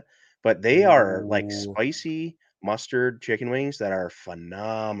flavor yet, but they are like spicy mustard chicken wings that are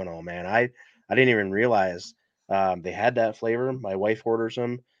phenomenal, man. I didn't even realize they had that flavor. My wife orders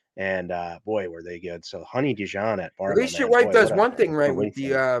them, and boy, were they good. So honey Dijon at Barbell. At least your wife does one thing right with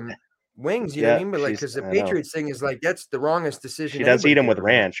the wings, you know what I mean? But like, because the Patriots thing is like, that's the wrongest decision. She does eat them with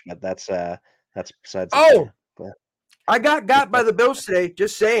ranch, but that's besides. I got by the Bills today.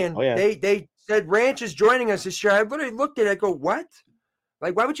 Just saying. Oh, yeah. They said ranch is joining us this year. I literally looked at it. I go, what?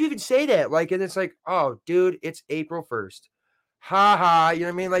 Like, why would you even say that? Like, and it's like, oh, dude, it's April 1st. Ha ha. You know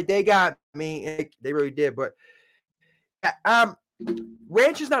what I mean? Like, they got me. They really did. But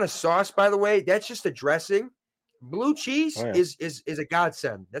ranch is not a sauce, by the way. That's just a dressing. Blue cheese is a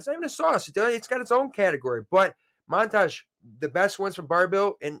godsend. That's not even a sauce. It's got its own category. But Montage, the best ones from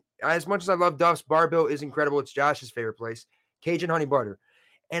Barbell, and as much as I love Duff's, Barbell is incredible. It's Josh's favorite place. Cajun honey butter.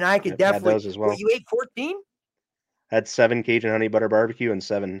 And I could definitely those as well. You ate 14? Had 7 Cajun honey butter barbecue and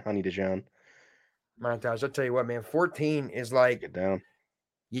 7 honey Dijon. Montage, I'll tell you what, man. 14 is like get down.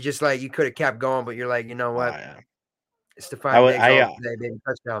 You just like you could have kept going, but you're like, you know what? It's the 5 days today, baby.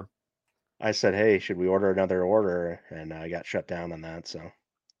 Touchdown. I said, hey, should we order another order? And I got shut down on that. So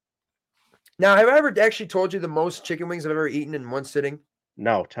now, have I ever actually told you the most chicken wings I've ever eaten in one sitting?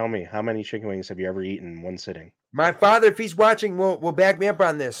 No, tell me, how many chicken wings have you ever eaten in one sitting? My father, if he's watching, will back me up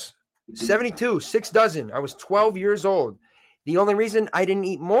on this. 72, 6 dozen. I was 12 years old. The only reason I didn't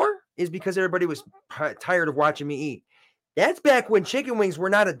eat more is because everybody was tired of watching me eat. That's back when chicken wings were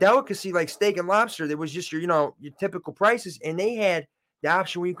not a delicacy like steak and lobster. There was just your typical prices, and they had the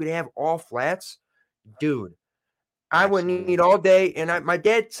option where you could have all flats. Dude, I wouldn't eat all day. And my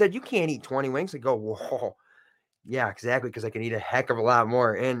dad said, you can't eat 20 wings. I go, whoa. Yeah, exactly, because I can eat a heck of a lot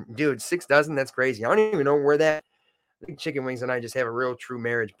more. And, dude, 6 dozen, that's crazy. I don't even know where that – I think chicken wings and I just have a real true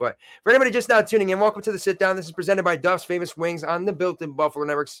marriage. But for anybody just now tuning in, welcome to the Sit Down. This is presented by Duff's Famous Wings on the Built in Buffalo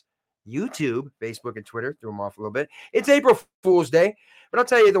Network's YouTube, Facebook, and Twitter. Threw them off a little bit. It's April Fool's Day. But I'll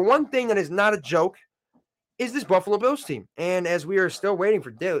tell you, the one thing that is not a joke is this Buffalo Bills team. And as we are still waiting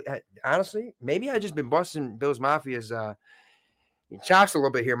for – honestly, maybe I've just been busting Bills Mafia's He chops a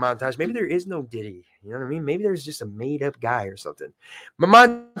little bit here, Montage. Maybe there is no Diddy. You know what I mean? Maybe there's just a made up guy or something. But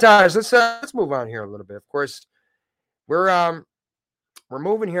Montage, let's move on here a little bit. Of course, we're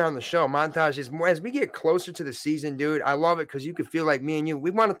moving here on the show. Montage is more as we get closer to the season, dude. I love it because you could feel like me and you.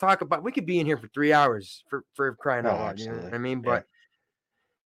 We want to talk about. We could be in here for 3 hours for crying out loud. You know what I mean? Yeah.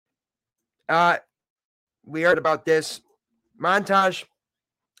 But we heard about this Montage.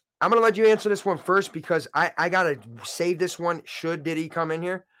 I'm gonna let you answer this one first because I gotta save this one. Should Diddy come in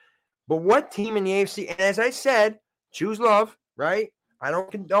here? But what team in the AFC? And as I said, choose love, right? I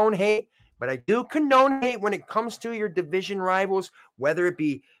don't condone hate, but I do condone hate when it comes to your division rivals, whether it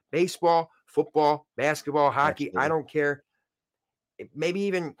be baseball, football, basketball, hockey. Absolutely. I don't care. Maybe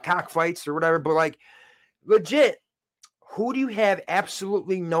even cockfights or whatever. But like, legit, who do you have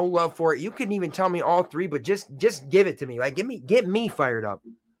absolutely no love for? You couldn't even tell me all three, but just give it to me. Like, get me fired up.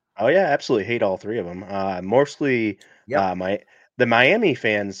 Oh yeah, absolutely hate all three of them. Mostly Yep. the Miami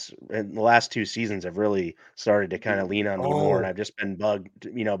fans in the last 2 seasons have really started to kind of lean on me more, and I've just been bugged,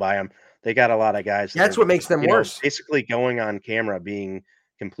 by them. They got a lot of guys that That's are, what makes them worse. basically going on camera being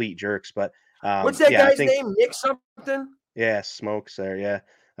complete jerks. But What's that yeah, I guy's think name? Nick something? yeah, Smokes there. Yeah,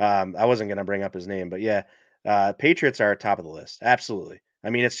 I wasn't gonna bring up his name, but yeah, Patriots are top of the list. Absolutely. I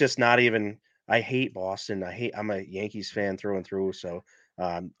mean, it's just not even. I hate Boston. I'm a Yankees fan through and through, so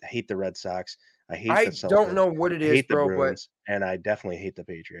I hate the Red Sox. I hate I the Celtics. don't know what it I is, hate the bro, but Bruins, and I definitely hate the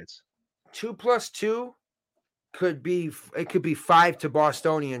Patriots. 2 plus 2 could be 5 to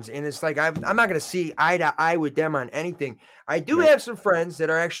Bostonians, and it's like I'm not going to see eye to eye with them on anything. I do Nope. have some friends that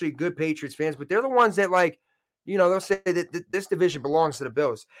are actually good Patriots fans, but they're the ones that like, they'll say that this division belongs to the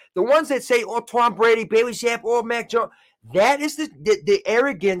Bills. The ones that say, "Oh, Tom Brady, Bailey Zapp, oh, Mac Jones," that is the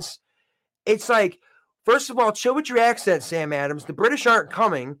arrogance. It's like, first of all, chill with your accent, Sam Adams. The British aren't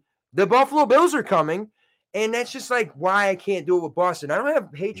coming. The Buffalo Bills are coming. And that's just like why I can't do it with Boston. I don't have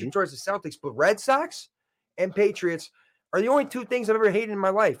hatred towards the Celtics, but Red Sox and Patriots are the only 2 things I've ever hated in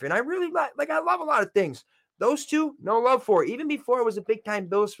my life. And I really I love a lot of things. Those 2, no love for. Even before I was a big time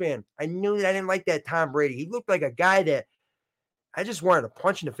Bills fan, I knew that I didn't like that Tom Brady. He looked like a guy that I just wanted to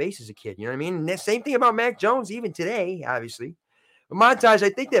punch in the face as a kid. You know what I mean? And the same thing about Mac Jones, even today, obviously. But Montage, I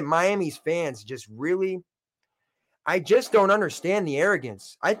think that Miami's fans just really, I just don't understand the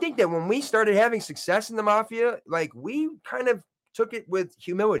arrogance. I think that when we started having success in the Mafia, like we kind of took it with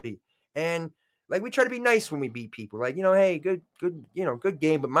humility and like we try to be nice when we beat people. Like, hey, good, good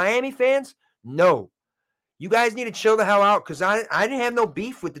game. But Miami fans, no. You guys need to chill the hell out because I didn't have no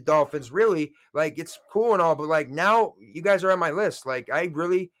beef with the Dolphins, really. Like, it's cool and all, but like now you guys are on my list. Like, I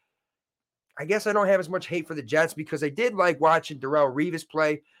guess I don't have as much hate for the Jets because I did like watching Darrelle Revis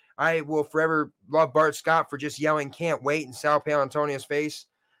play. I will forever love Bart Scott for just yelling "can't wait" in Sal Paolantonio's face.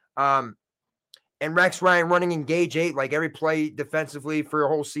 And Rex Ryan running engage 8 like every play defensively for a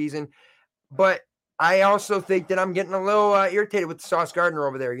whole season. But I also think that I'm getting a little irritated with Sauce Gardner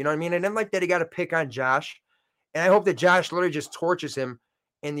over there. You know what I mean? I didn't like that he got to pick on Josh. And I hope that Josh literally just torches him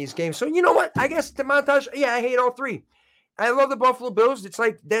in these games. So you know what? I guess the montage, yeah, I hate all 3. I love the Buffalo Bills. It's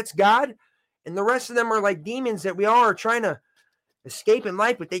like that's God. And the rest of them are like demons that we all are trying to escape in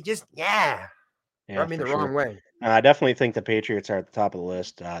life, but they just, rub me the wrong way. I definitely think the Patriots are at the top of the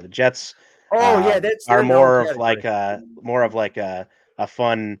list. The Jets that's are their more known of like a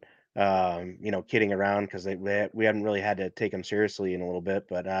fun, kidding around because we haven't really had to take them seriously in a little bit.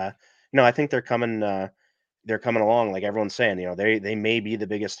 But I think they're coming. They're coming along, like everyone's saying. They may be the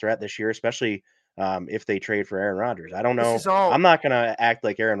biggest threat this year, especially if they trade for Aaron Rodgers. I don't know. I'm not going to act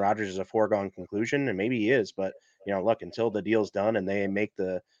like Aaron Rodgers is a foregone conclusion, and maybe he is. But look, until the deal's done and they make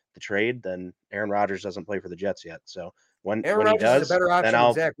the trade, then Aaron Rodgers doesn't play for the Jets yet. So when he does, is a better option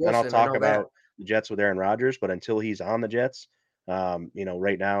than Zach Wilson, then I'll talk about the Jets with Aaron Rodgers. But until he's on the Jets,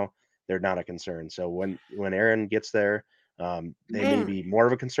 right now they're not a concern. So when Aaron gets there, they may be more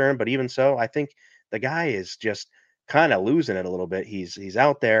of a concern. But even so, I think the guy is just kind of losing it a little bit. He's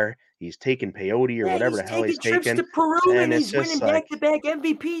out there. He's taking peyote or whatever the hell he's taking. To Peru and he's winning like, back-to-back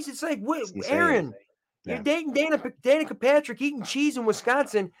MVPs. It's like, what, Aaron, you're dating Danica Patrick, eating cheese in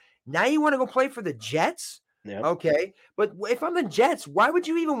Wisconsin. Now you want to go play for the Jets? Yep. Okay. But if I'm the Jets, why would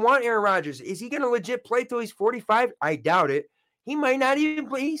you even want Aaron Rodgers? Is he going to legit play till he's 45? I doubt it. He might not even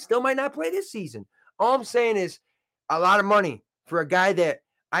play. He still might not play this season. All I'm saying is a lot of money for a guy that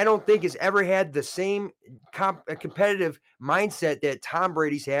I don't think has ever had the same competitive mindset that Tom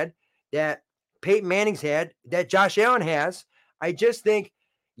Brady's had, that Peyton Manning's had, that Josh Allen has. I just think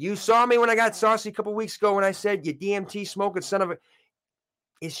you saw me when I got saucy a couple weeks ago when I said you DMT smoking son of a.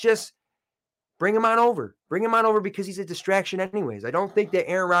 It's just Bring him on over. Bring him on over because he's a distraction anyways. I don't think that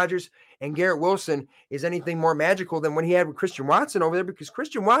Aaron Rodgers and Garrett Wilson is anything more magical than what he had with Christian Watson over there, because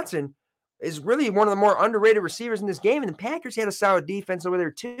Christian Watson is really one of the more underrated receivers in this game. And the Packers had a solid defense over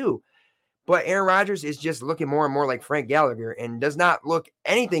there too. But Aaron Rodgers is just looking more and more like Frank Gallagher and does not look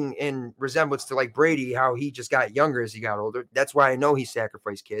anything in resemblance to like Brady, how he just got younger as he got older. That's why I know he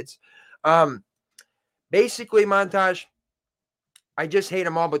sacrificed kids. Basically, Montage, I just hate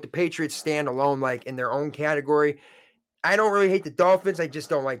them all, but the Patriots stand alone, like in their own category. I don't really hate the Dolphins. I just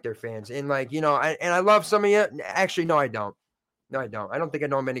don't like their fans. And like, I love some of you. Actually, no, I don't. No, I don't. I don't think I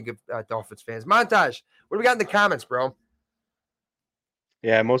know many good Dolphins fans. Montage, what do we got in the comments, bro?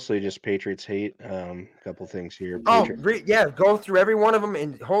 Yeah, mostly just Patriots hate. A couple things here. Yeah, go through every one of them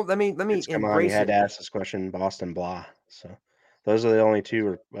and hold. Let me Come on, you had to ask this question. Boston blah. So those are the only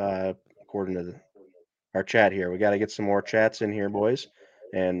two, according to our chat here. We got to get some more chats in here, boys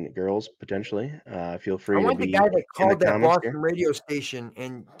and girls, potentially. Feel free to be. The guy that called that Boston here. radio station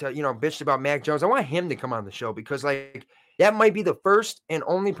and bitched about Mac Jones. I want him to come on the show because like that might be the first and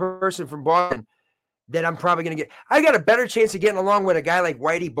only person from Boston that I'm probably going to get. I got a better chance of getting along with a guy like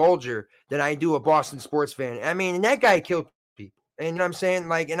Whitey Bulger than I do a Boston sports fan. I mean, that guy killed people. And you know what I'm saying?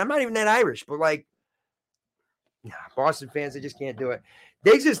 Like, and I'm not even that Irish, but like, Boston fans, they just can't do it.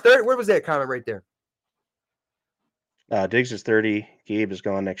 Diggs is 30. Where was that comment right there? Diggs is 30. Gabe is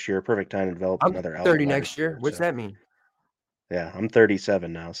gone next year. Perfect time to develop another. 30 next year. What's that mean? Yeah, I'm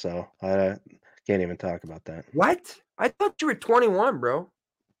 37 now, so I can't even talk about that. What? I thought you were 21, bro.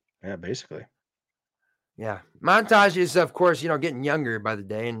 Yeah, basically. Yeah. Montage is, of course, getting younger by the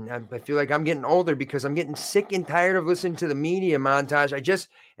day. And I feel like I'm getting older because I'm getting sick and tired of listening to the media, Montage.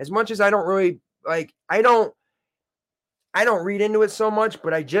 As much as I don't really like, I don't read into it so much,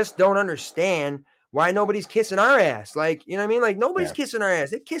 but I just don't understand why nobody's kissing our ass. Like, you know what I mean? Like, nobody's kissing our ass.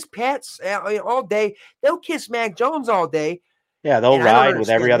 They kiss Pats all day. They'll kiss Mac Jones all day. Yeah, they'll ride with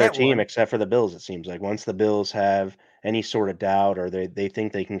every other team except for the Bills, it seems like. Once the Bills have any sort of doubt or they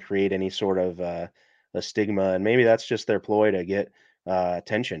think they can create any sort of a stigma, and maybe that's just their ploy to get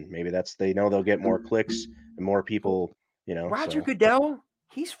attention. Maybe they know they'll get more clicks and more people, Roger Goodell,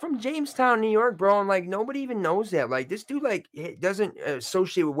 he's from Jamestown, New York, bro, and like nobody even knows that. Like this dude, like doesn't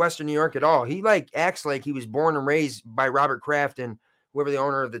associate with Western New York at all. He like acts like he was born and raised by Robert Kraft and whoever the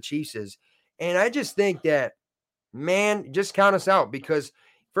owner of the Chiefs is. And I just think that, man, just count us out, because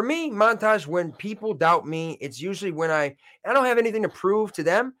for me, Montage, when people doubt me, it's usually when I don't have anything to prove to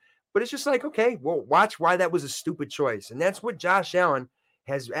them, but it's just like, okay, well, watch why that was a stupid choice. And that's what Josh Allen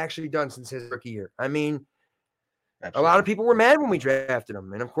has actually done since his rookie year. I mean, absolutely. A lot of people were mad when we drafted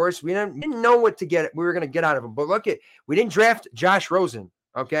him. And of course, we didn't know what we were going to get out of him. But look, we didn't draft Josh Rosen.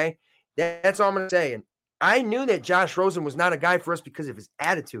 Okay. That's all I'm going to say. And I knew that Josh Rosen was not a guy for us because of his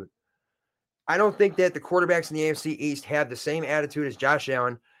attitude. I don't think that the quarterbacks in the AFC East have the same attitude as Josh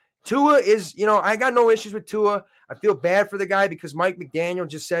Allen. Tua is, I got no issues with Tua. I feel bad for the guy because Mike McDaniel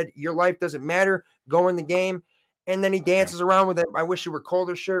just said, your life doesn't matter, go in the game. And then he dances around with it. I wish you were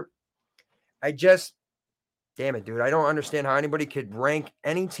colder shirt. Damn it, dude. I don't understand how anybody could rank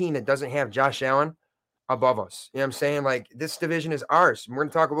any team that doesn't have Josh Allen above us. You know what I'm saying? Like, this division is ours. And we're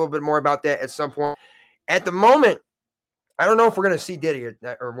going to talk a little bit more about that at some point. At the moment, I don't know if we're going to see Diddy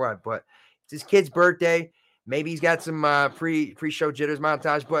or what, but it's his kid's birthday. Maybe he's got some pre-show jitters,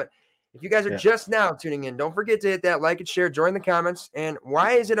 Montage. But if you guys are just now tuning in, don't forget to hit that like and share, join the comments. And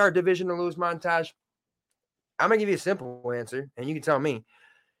why is it our division to lose, Montage? I'm going to give you a simple answer, and you can tell me.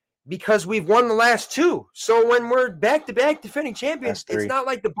 Because we've won the last two. So when we're back-to-back defending champions, it's not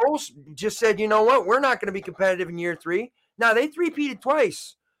like the Bulls just said, you know what, we're not going to be competitive in year 3. Now, they three-peated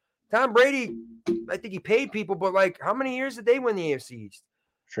twice. Tom Brady, I think he paid people, but like, how many years did they win the AFC East?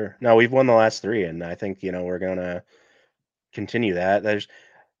 Sure. No, we've won the last 3, and I think, we're going to continue that.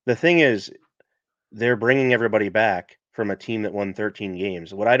 The thing is, they're bringing everybody back from a team that won 13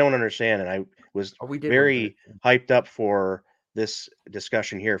 games. What I don't understand, and I was very hyped up for this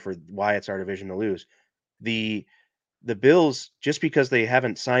discussion here for why it's our division to lose. The Bills, just because they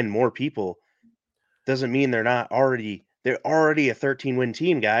haven't signed more people, doesn't mean they're already a 13-win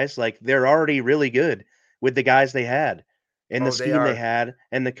team, guys. Like, they're already really good with the guys they had and the scheme they had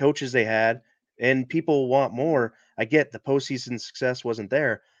and the coaches they had, and people want more. I get the postseason success wasn't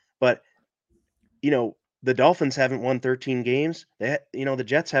there, but the Dolphins haven't won 13 games. The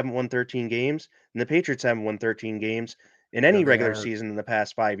Jets haven't won 13 games, and the Patriots haven't won 13 games in any regular season in the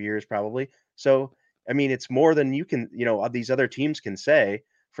past 5 years, probably. So, I mean, it's more than you can, these other teams can say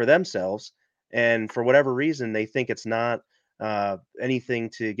for themselves. And for whatever reason, they think it's not anything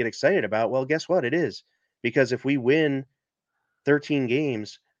to get excited about. Well, guess what? It is. Because if we win 13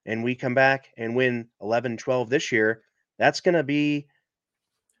 games, and we come back and win 11-12 this year, that's going to be,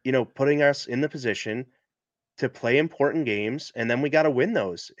 putting us in the position to play important games, and then we got to win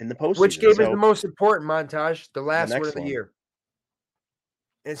those in the Which postseason. game is the So most important, Montage? The the last one of next the one, year.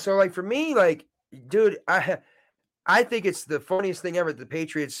 And so, like, for me, like, dude, I think it's the funniest thing ever. The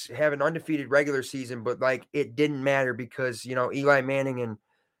Patriots have an undefeated regular season, but like it didn't matter because Eli Manning and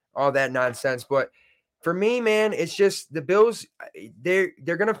all that nonsense. But for me, man, it's just the Bills. They're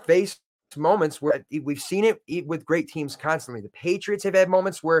gonna face moments where we've seen it with great teams constantly. The Patriots have had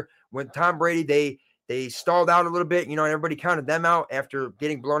moments where when Tom Brady they stalled out a little bit, and everybody counted them out after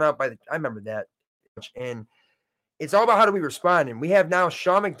getting blown out by the. I remember that, and it's all about how do we respond. And we have now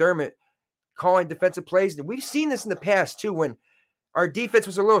Sean McDermott calling defensive plays. And we've seen this in the past too, when our defense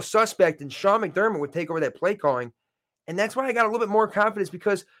was a little suspect and Sean McDermott would take over that play calling. And that's why I got a little bit more confidence,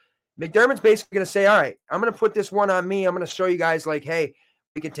 because McDermott's basically going to say, all right, I'm going to put this one on me. I'm going to show you guys like, hey,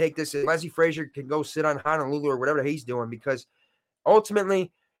 we can take this. And Leslie Frazier can go sit on Honolulu or whatever he's doing, because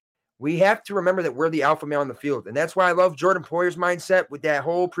ultimately we have to remember that we're the alpha male on the field. And that's why I love Jordan Poyer's mindset with that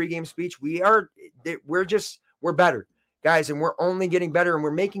whole pregame speech. We're better, guys, and we're only getting better, and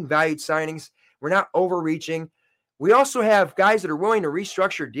we're making valued signings. We're not overreaching. We also have guys that are willing to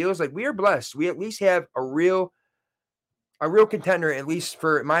restructure deals. Like, we are blessed. We at least have a real contender, at least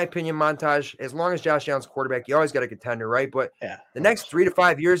for, in my opinion, Montage. As long as Josh Allen's quarterback, you always got a contender, right? But yeah, the next 3 to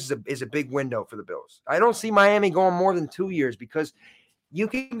 5 years is a big window for the Bills. I don't see Miami going more than 2 years, because you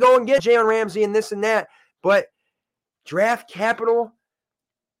can go and get Jalen Ramsey and this and that, but draft capital.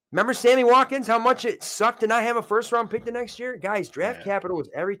 Remember Sammy Watkins, how much it sucked to not have a first-round pick the next year? Guys, draft capital is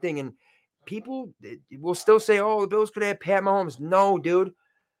everything, and people will still say, oh, the Bills could have Pat Mahomes. No, dude.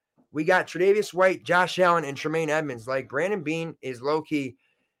 We got Tre'Davious White, Josh Allen, and Tremaine Edmonds. Like, Brandon Beane is low-key.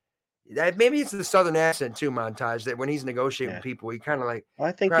 Maybe it's the Southern accent, too, Montage, that when he's negotiating with people, he kind of like – well,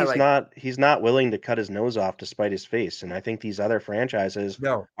 I think he's not willing to cut his nose off to spite his face, and I think these other franchises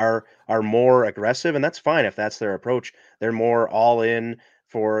are more aggressive, and that's fine if that's their approach. They're more all in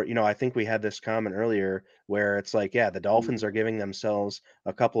for, I think we had this comment earlier where it's like, yeah, the Dolphins are giving themselves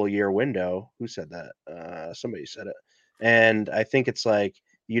a couple of year window. Who said that? Somebody said it. And I think it's like,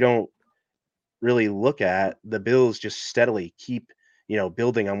 you don't really look at the Bills just steadily keep,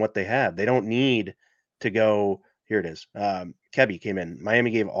 building on what they have. They don't need to go. Here it is. Kebby came in.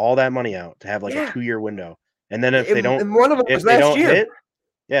 Miami gave all that money out to have like a 2-year window. And then if they don't, and one of them was last year. Hit,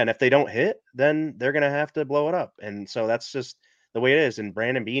 and if they don't hit, then they're going to have to blow it up. And so that's just the way it is. And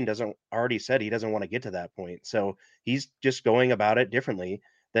Brandon Beane already said he doesn't want to get to that point. So he's just going about it differently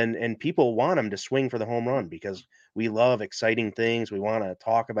and people want him to swing for the home run, because we love exciting things. We want to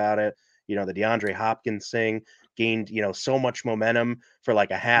talk about it. The DeAndre Hopkins thing gained, so much momentum for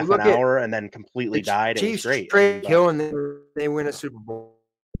like a half an hour and then completely died. It was great. Killing they win a Super Bowl.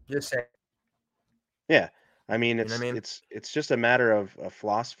 Just saying. Yeah. I mean, it's just a matter of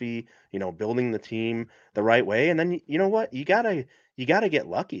philosophy, building the team the right way. And then, you know what? You gotta get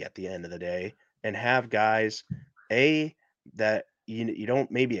lucky at the end of the day and have guys that you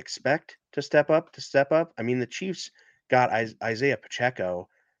don't maybe expect to step up. I mean, the Chiefs got Isaiah Pacheco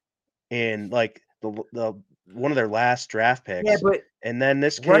in like the one of their last draft picks. Yeah, but and then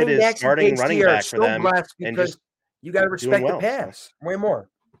this kid is starting running back for them, and just you got to respect the pass way more.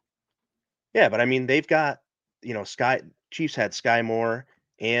 Yeah, but I mean, they've got Chiefs had Sky Moore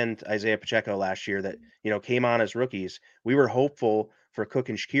and Isaiah Pacheco last year that came on as rookies. We were hopeful for Cook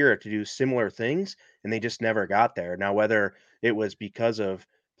and Shakira to do similar things, and they just never got there. Now, whether it was because of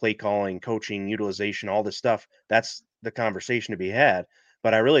play calling, coaching, utilization, all this stuff, that's the conversation to be had.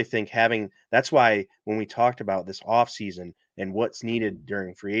 But I really think that's why when we talked about this offseason and what's needed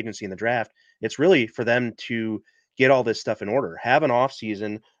during free agency and the draft, it's really for them to get all this stuff in order, have an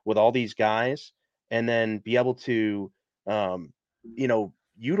offseason with all these guys, and then be able to,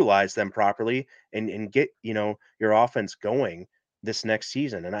 utilize them properly and get, your offense going this next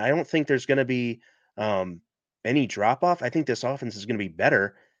season. And I don't think there's going to be any drop off. I think this offense is going to be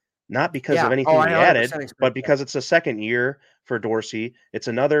better, not because of anything we added, but because it's a second year for Dorsey. It's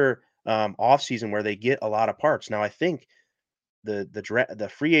another off season where they get a lot of parts. Now, I think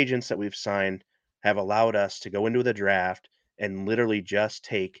the free agents that we've signed have allowed us to go into the draft and literally just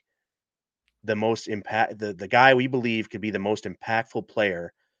take the most the guy we believe could be the most impactful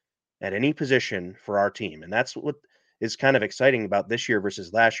player at any position for our team. And that's what is kind of exciting about this year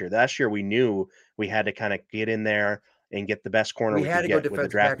versus last year. Last year, we knew we had to kind of get in there and get the best corner we could get with the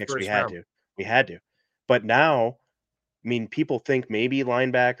draft picks we had to. But now, I mean, people think maybe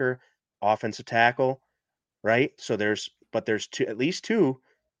linebacker, offensive tackle, right? So there's at least two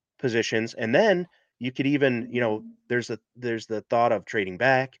positions. And then you could even, there's the thought of trading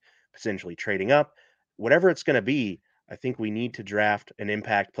back, potentially trading up, whatever it's going to be. I think we need to draft an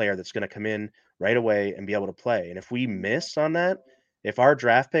impact player that's going to come in right away and be able to play. And if we miss on that, if our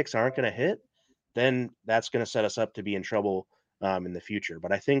draft picks aren't going to hit, then that's going to set us up to be in trouble in the future.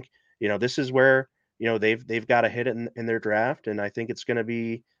 But I think, this is where, they've got to hit it in their draft. And I think it's going to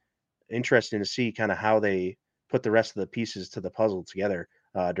be interesting to see kind of how they put the rest of the pieces to the puzzle together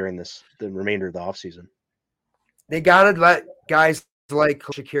during the remainder of the offseason. They got to let guys like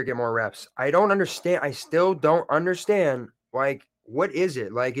Shakir get more reps. I don't understand. I still don't understand. Like, what is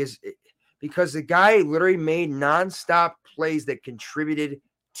it? Like, because the guy literally made nonstop plays that contributed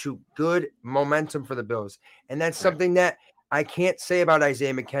to good momentum for the Bills. And that's something that I can't say about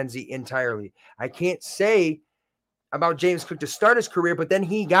Isaiah McKenzie entirely. I can't say about James Cook to start his career, but then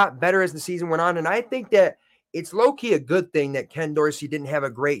he got better as the season went on. And I think that it's low-key a good thing that Ken Dorsey didn't have a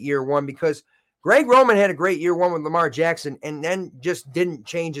great year one, because Greg Roman had a great year one with Lamar Jackson and then just didn't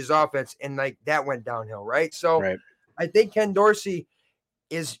change his offense, and like that went downhill, right? So I think Ken Dorsey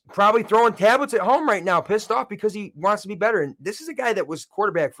is probably throwing tablets at home right now, pissed off because he wants to be better. And this is a guy that was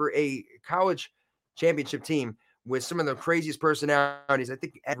quarterback for a college championship team with some of the craziest personalities. I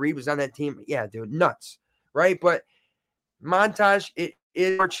think Ed Reed was on that team. Yeah, dude, nuts, right? But Montage, it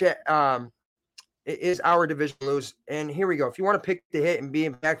is our division lose. And here we go. If you want to pick the hit and be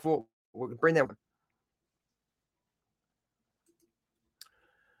impactful, we'll bring that one.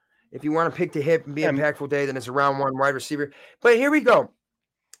 If you want to pick the hit and be impactful day, then it's a round one wide receiver. But here we go.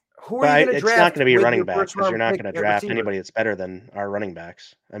 Who are you going to draft? It's not going to be a running back, because you're not going to draft anybody that's better than our running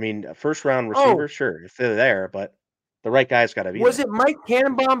backs. I mean, a first round receiver, sure, if they're there, but the right guy's got to be. Was it Mike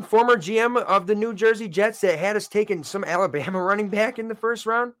Tannenbaum, former GM of the New Jersey Jets, that had us taking some Alabama running back in the first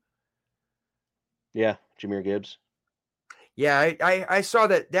round? Yeah, Jahmyr Gibbs. Yeah, I saw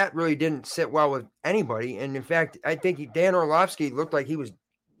that really didn't sit well with anybody. And in fact, I think Dan Orlovsky looked like he was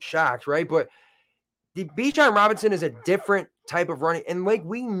shocked, right? But the Bijan Robinson is a different type of running. And like,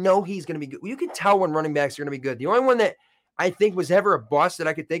 we know he's going to be good. You can tell when running backs are going to be good. The only one that I think was ever a bust that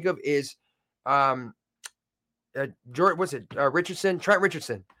I could think of is Trent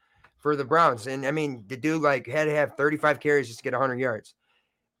Richardson for the Browns. And I mean, the dude like had to have 35 carries just to get 100 yards.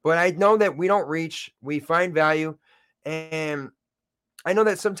 But I know that we don't reach, we find value. And I know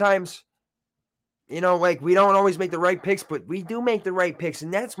that sometimes, like we don't always make the right picks, but we do make the right picks.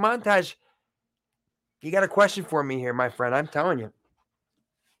 And that's Montage. You got a question for me here, my friend. I'm telling you.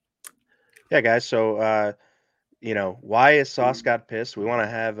 Yeah, guys. So, why is Sauce got pissed? We want to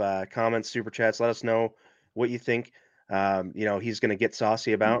have comments, super chats. Let us know what you think, he's going to get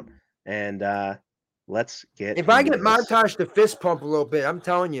saucy about. And let's get. If I get Montage to fist pump a little bit, I'm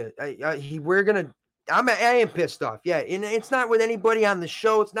telling you, I am pissed off. Yeah. And it's not with anybody on the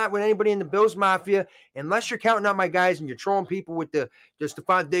show. It's not with anybody in the Bills Mafia, unless you're counting out my guys and you're trolling people with just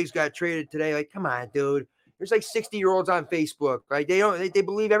Stephon Diggs got traded today. Like, come on, dude. There's like 60-year-olds on Facebook. Like they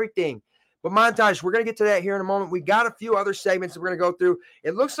believe everything. But Montage, we're going to get to that here in a moment. We got a few other segments that we're going to go through.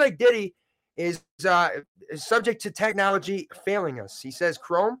 It looks like Diddy is subject to technology failing us. He says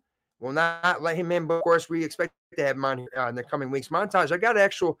Chrome will not let him in, but of course we expect to have him on in the coming weeks. Montage, I got an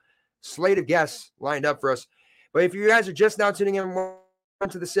actual slate of guests lined up for us. But if you guys are just now tuning in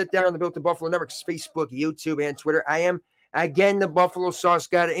to the sit down on the Built in Buffalo Network's Facebook, YouTube, and Twitter, I am again the Buffalo Sauce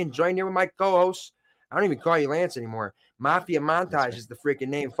Guy, and joined here with my co-host. I don't even call you Lance anymore. Mafia Montage is the freaking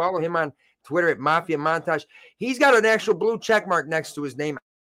name. Follow him on Twitter at Mafia Montage. He's got an actual blue check mark next to his name.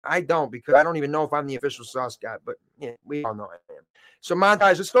 I don't, because I don't even know if I'm the official Sauce Guy, but yeah, we all know I am. So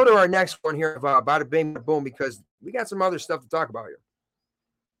Montage, let's go to our next one here of Bada Bing Bada Boom, because we got some other stuff to talk about here.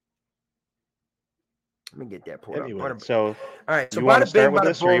 Let me get that pulled up. So, all right. So you want to start with bada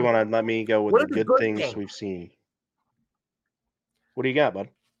this, boom. or you want to let me go with the good things we've seen? What do you got, bud?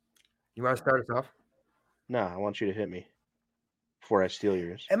 You want to start us off? No, I want you to hit me before I steal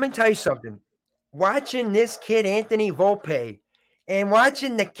yours. Let me tell you something. Watching this kid, Anthony Volpe, and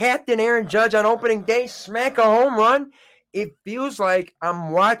watching the captain, Aaron Judge, on opening day smack a home run, it feels like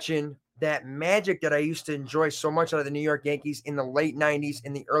I'm watching that magic that I used to enjoy so much out of the New York Yankees in the late 90s,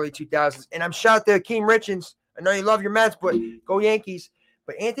 in the early 2000s. And I'm shout out to Akeem Richards. I know you love your Mets, but go Yankees.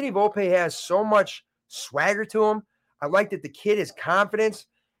 But Anthony Volpe has so much swagger to him. I like that the kid has confidence,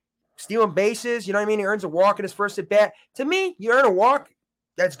 stealing bases. You know what I mean? He earns a walk in his first at bat. To me, you earn a walk,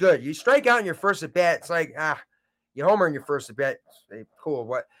 that's good. You strike out in your first at bat, it's like, you homer in your first at bat. Cool.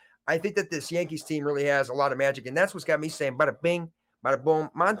 What? I think that this Yankees team really has a lot of magic, and that's what's got me saying bada bing, bada boom.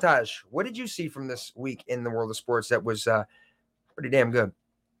 Montage, what did you see from this week in the world of sports that was pretty damn good?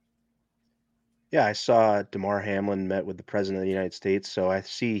 Yeah, I saw Damar Hamlin met with the president of the United States, so I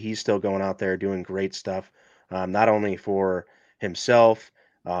see he's still going out there doing great stuff, not only for himself,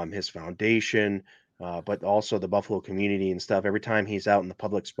 his foundation, but also the Buffalo community and stuff. Every time he's out in the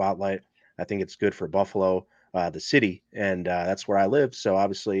public spotlight, I think it's good for Buffalo, the city, and that's where I live. So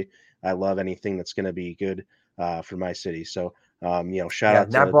obviously, I love anything that's going to be good for my city. So shout Yeah, out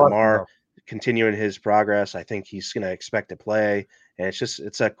not to Boston Damar though. continuing his progress. I think he's going to expect to play, and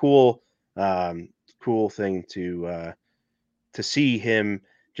it's a um, cool thing to see him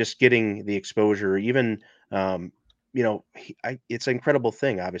just getting the exposure. Even it's an incredible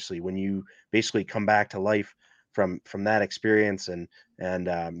thing. Obviously, when you basically come back to life from that experience, and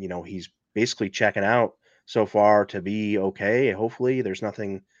he's basically checking out so far to be okay. Hopefully, there's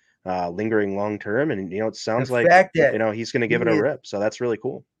nothing lingering long term, and it The sounds like fact that he's going to give it he a is rip. So that's really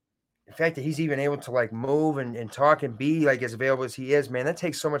cool. the fact that he's even able to like move and talk and be like as available as he is, man, that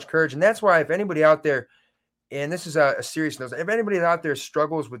takes so much courage. And that's why if anybody out there, and this is a serious note, if anybody out there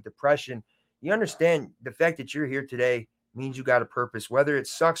struggles with depression, you understand the fact that you're here today means you got a purpose. Whether it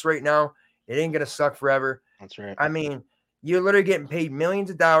sucks right now, it ain't gonna suck forever. That's right. I mean, you're literally getting paid millions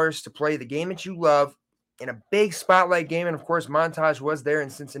of dollars to play the game that you love in a big spotlight game. And of course, Montage was there in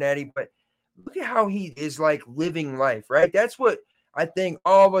Cincinnati, but look at how he is like living life, right? That's what I think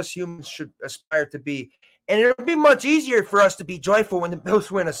all of us humans should aspire to be. And it'll be much easier for us to be joyful when the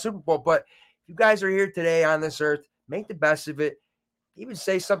Bills win a Super Bowl. But if you guys are here today on this earth, make the best of it. Even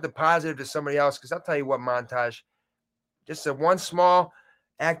say something positive to somebody else. Because I'll tell you what, Montage, just a one small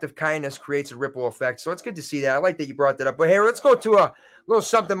act of kindness creates a ripple effect. So it's good to see that. I like that you brought that up. But hey, let's go to a little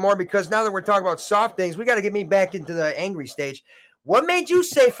something more, because now that we're talking about soft things, we got to get me back into the angry stage. What made you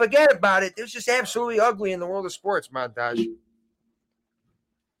say forget about it? It was just absolutely ugly in the world of sports, Montage.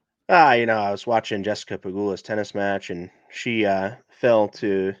 I was watching Jessica Pegula's tennis match, and she fell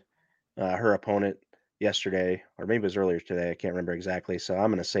to her opponent yesterday, or maybe it was earlier today. I can't remember exactly. So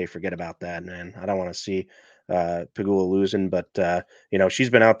I'm going to say forget about that, man. I don't want to see Pegula losing, but she's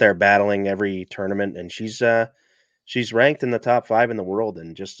been out there battling every tournament, and she's ranked in the top 5 in the world,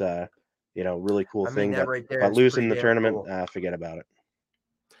 and just really cool I mean, thing. that But right there but is pretty losing the damn tournament, cool. forget about it.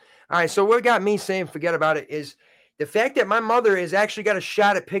 All right, so what got me saying forget about it is the fact that my mother has actually got a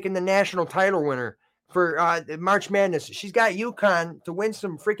shot at picking the national title winner for March Madness. She's got UConn to win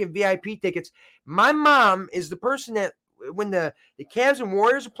some freaking VIP tickets. My mom is the person that when the Cavs and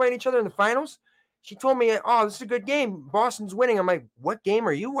Warriors are playing each other in the finals, she told me, "Oh, this is a good game. Boston's winning." I'm like, "What game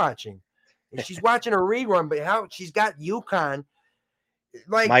are you watching?" And she's watching a rerun, but how she's got UConn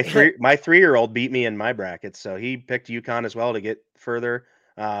My like three my 3-year-old beat me in my bracket, so he picked UConn as well to get further.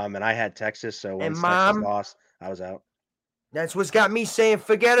 And I had Texas, so and once Texas mom. lost, I was out. That's what's got me saying,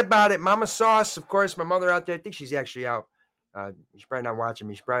 forget about it. Mama Sauce, of course, my mother out there. I think she's actually out. She's probably not watching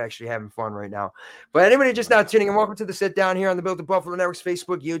me. She's probably actually having fun right now. But anybody just now tuning in, welcome to the sit down here on the Built to Buffalo Network's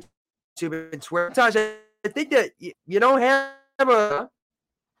Facebook, YouTube, and Twitter. Taj, I think that you don't have a.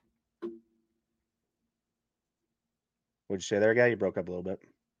 What'd you say there, guy? You broke up a little bit.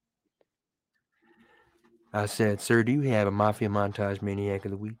 I said, sir, do you have a Mafia Montage Maniac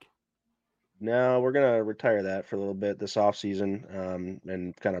of the Week? No, we're gonna retire that for a little bit this off season,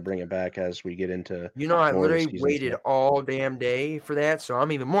 and kind of bring it back as we get into I more of the literally season waited stuff. all damn day for that, so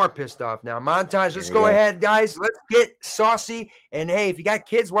I'm even more pissed off now. Montage, There let's we go go. ahead, guys. Let's get saucy. And hey, if you got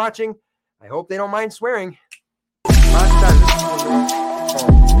kids watching, I hope they don't mind swearing. Montage,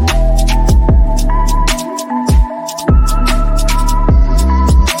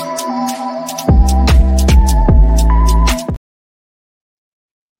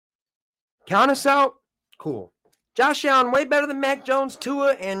 count us out. Cool. Josh Allen, way better than Mac Jones,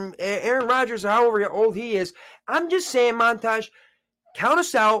 Tua, and Aaron Rodgers, however old he is. I'm just saying, Montage, count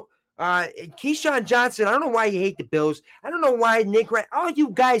us out. Keyshawn Johnson, I don't know why you hate the Bills. I don't know why Nick, all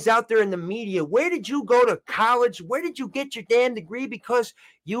you guys out there in the media, where did you go to college? Where did you get your damn degree? Because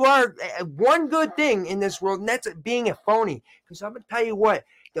you are one good thing in this world, and that's being a phony. Because I'm going to tell you what,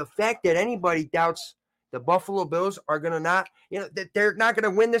 the fact that anybody doubts the Buffalo Bills are going to not, that they're not going to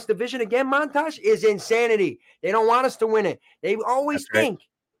win this division again, Montage, is insanity. They don't want us to win it. They always That's right. think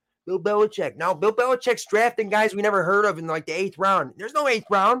Bill Belichick. Now, Bill Belichick's drafting guys we never heard of in like the 8th round. There's no 8th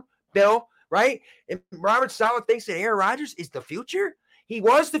round, Bill, right? And Robert Saleh thinks that Aaron Rodgers is the future. He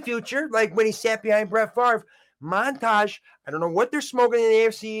was the future, like when he sat behind Brett Favre. Montage, I don't know what they're smoking in the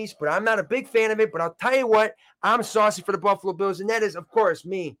AFC East, but I'm not a big fan of it. But I'll tell you what, I'm saucy for the Buffalo Bills, and that is, of course,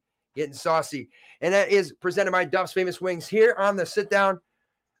 me getting saucy. And that is presented by Duff's Famous Wings here on the sit down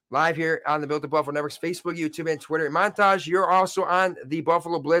live here on the Built to Buffalo Network's Facebook, YouTube, and Twitter. Montage, you're also on the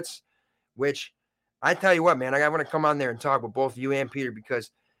Buffalo Blitz, which I tell you what, man, I want to come on there and talk with both you and Peter,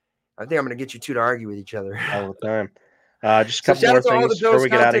 because I think I'm going to get you two to argue with each other. All the time. Just a So couple shout more out to all the things before Bills we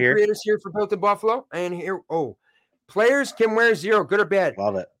get out of content here. creators here for Built in Buffalo. And here, players can wear 0, good or bad.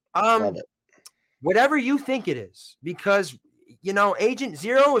 Love it. Love it. Whatever you think it is, because, Agent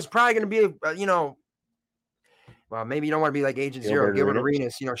Zero is probably going to be, well, maybe you don't want to be like Agent Zero, Gilbert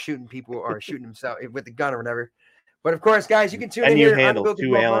Arenas, shooting people or shooting himself with the gun or whatever. But of course, guys, you can tune in here. And you handle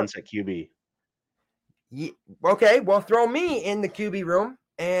 2 Allens at QB. Yeah, okay, well, throw me in the QB room.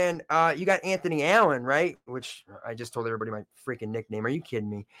 And you got Anthony Allen, right? Which I just told everybody my freaking nickname. Are you kidding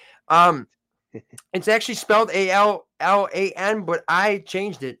me? It's actually spelled Allan, but I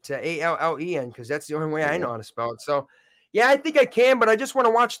changed it to Allen because that's the only way I know how to spell it. So, yeah, I think I can, but I just want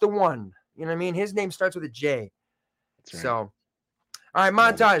to watch the one. You know what I mean? His name starts with a J. That's right. So, all right,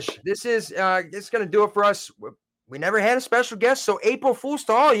 Montage. This is going to do it for us. We never had a special guest, so April Fools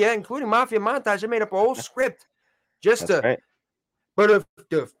to all, including Mafia Montage. I made up a whole script just to. Right. But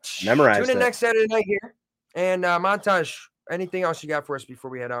memorize tune in next Saturday night here. And Montage, anything else you got for us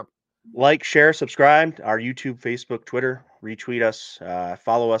before we head up? Like, share, subscribe, our YouTube, Facebook, Twitter, retweet us,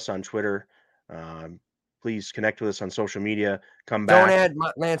 follow us on Twitter. Please connect with us on social media. Come back. Don't add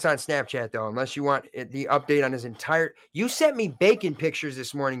Lance on Snapchat, though, unless you want the update on his entire. You sent me bacon pictures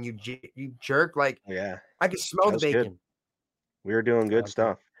this morning, you jerk. Like, yeah, I could smell the bacon. Good. We were doing good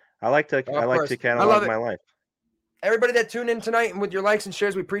stuff. I like to catalog my life. Everybody that tuned in tonight and with your likes and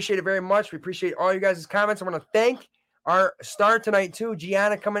shares, we appreciate it very much. We appreciate all you guys' comments. I want to thank our star tonight, too,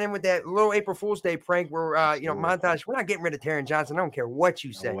 Gianna, coming in with that little April Fool's Day prank where, Montage, we're not getting rid of Taron Johnson. I don't care what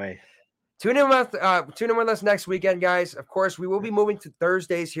you say. No way. Tune in with us next weekend, guys. Of course, we will be moving to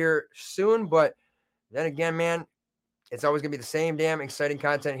Thursdays here soon, but then again, man, it's always going to be the same damn exciting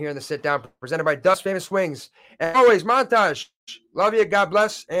content here in the Sit Down, presented by Duff's Famous Wings. And always, Montage, love you, God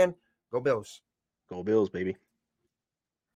bless, and go Bills. Go Bills, baby.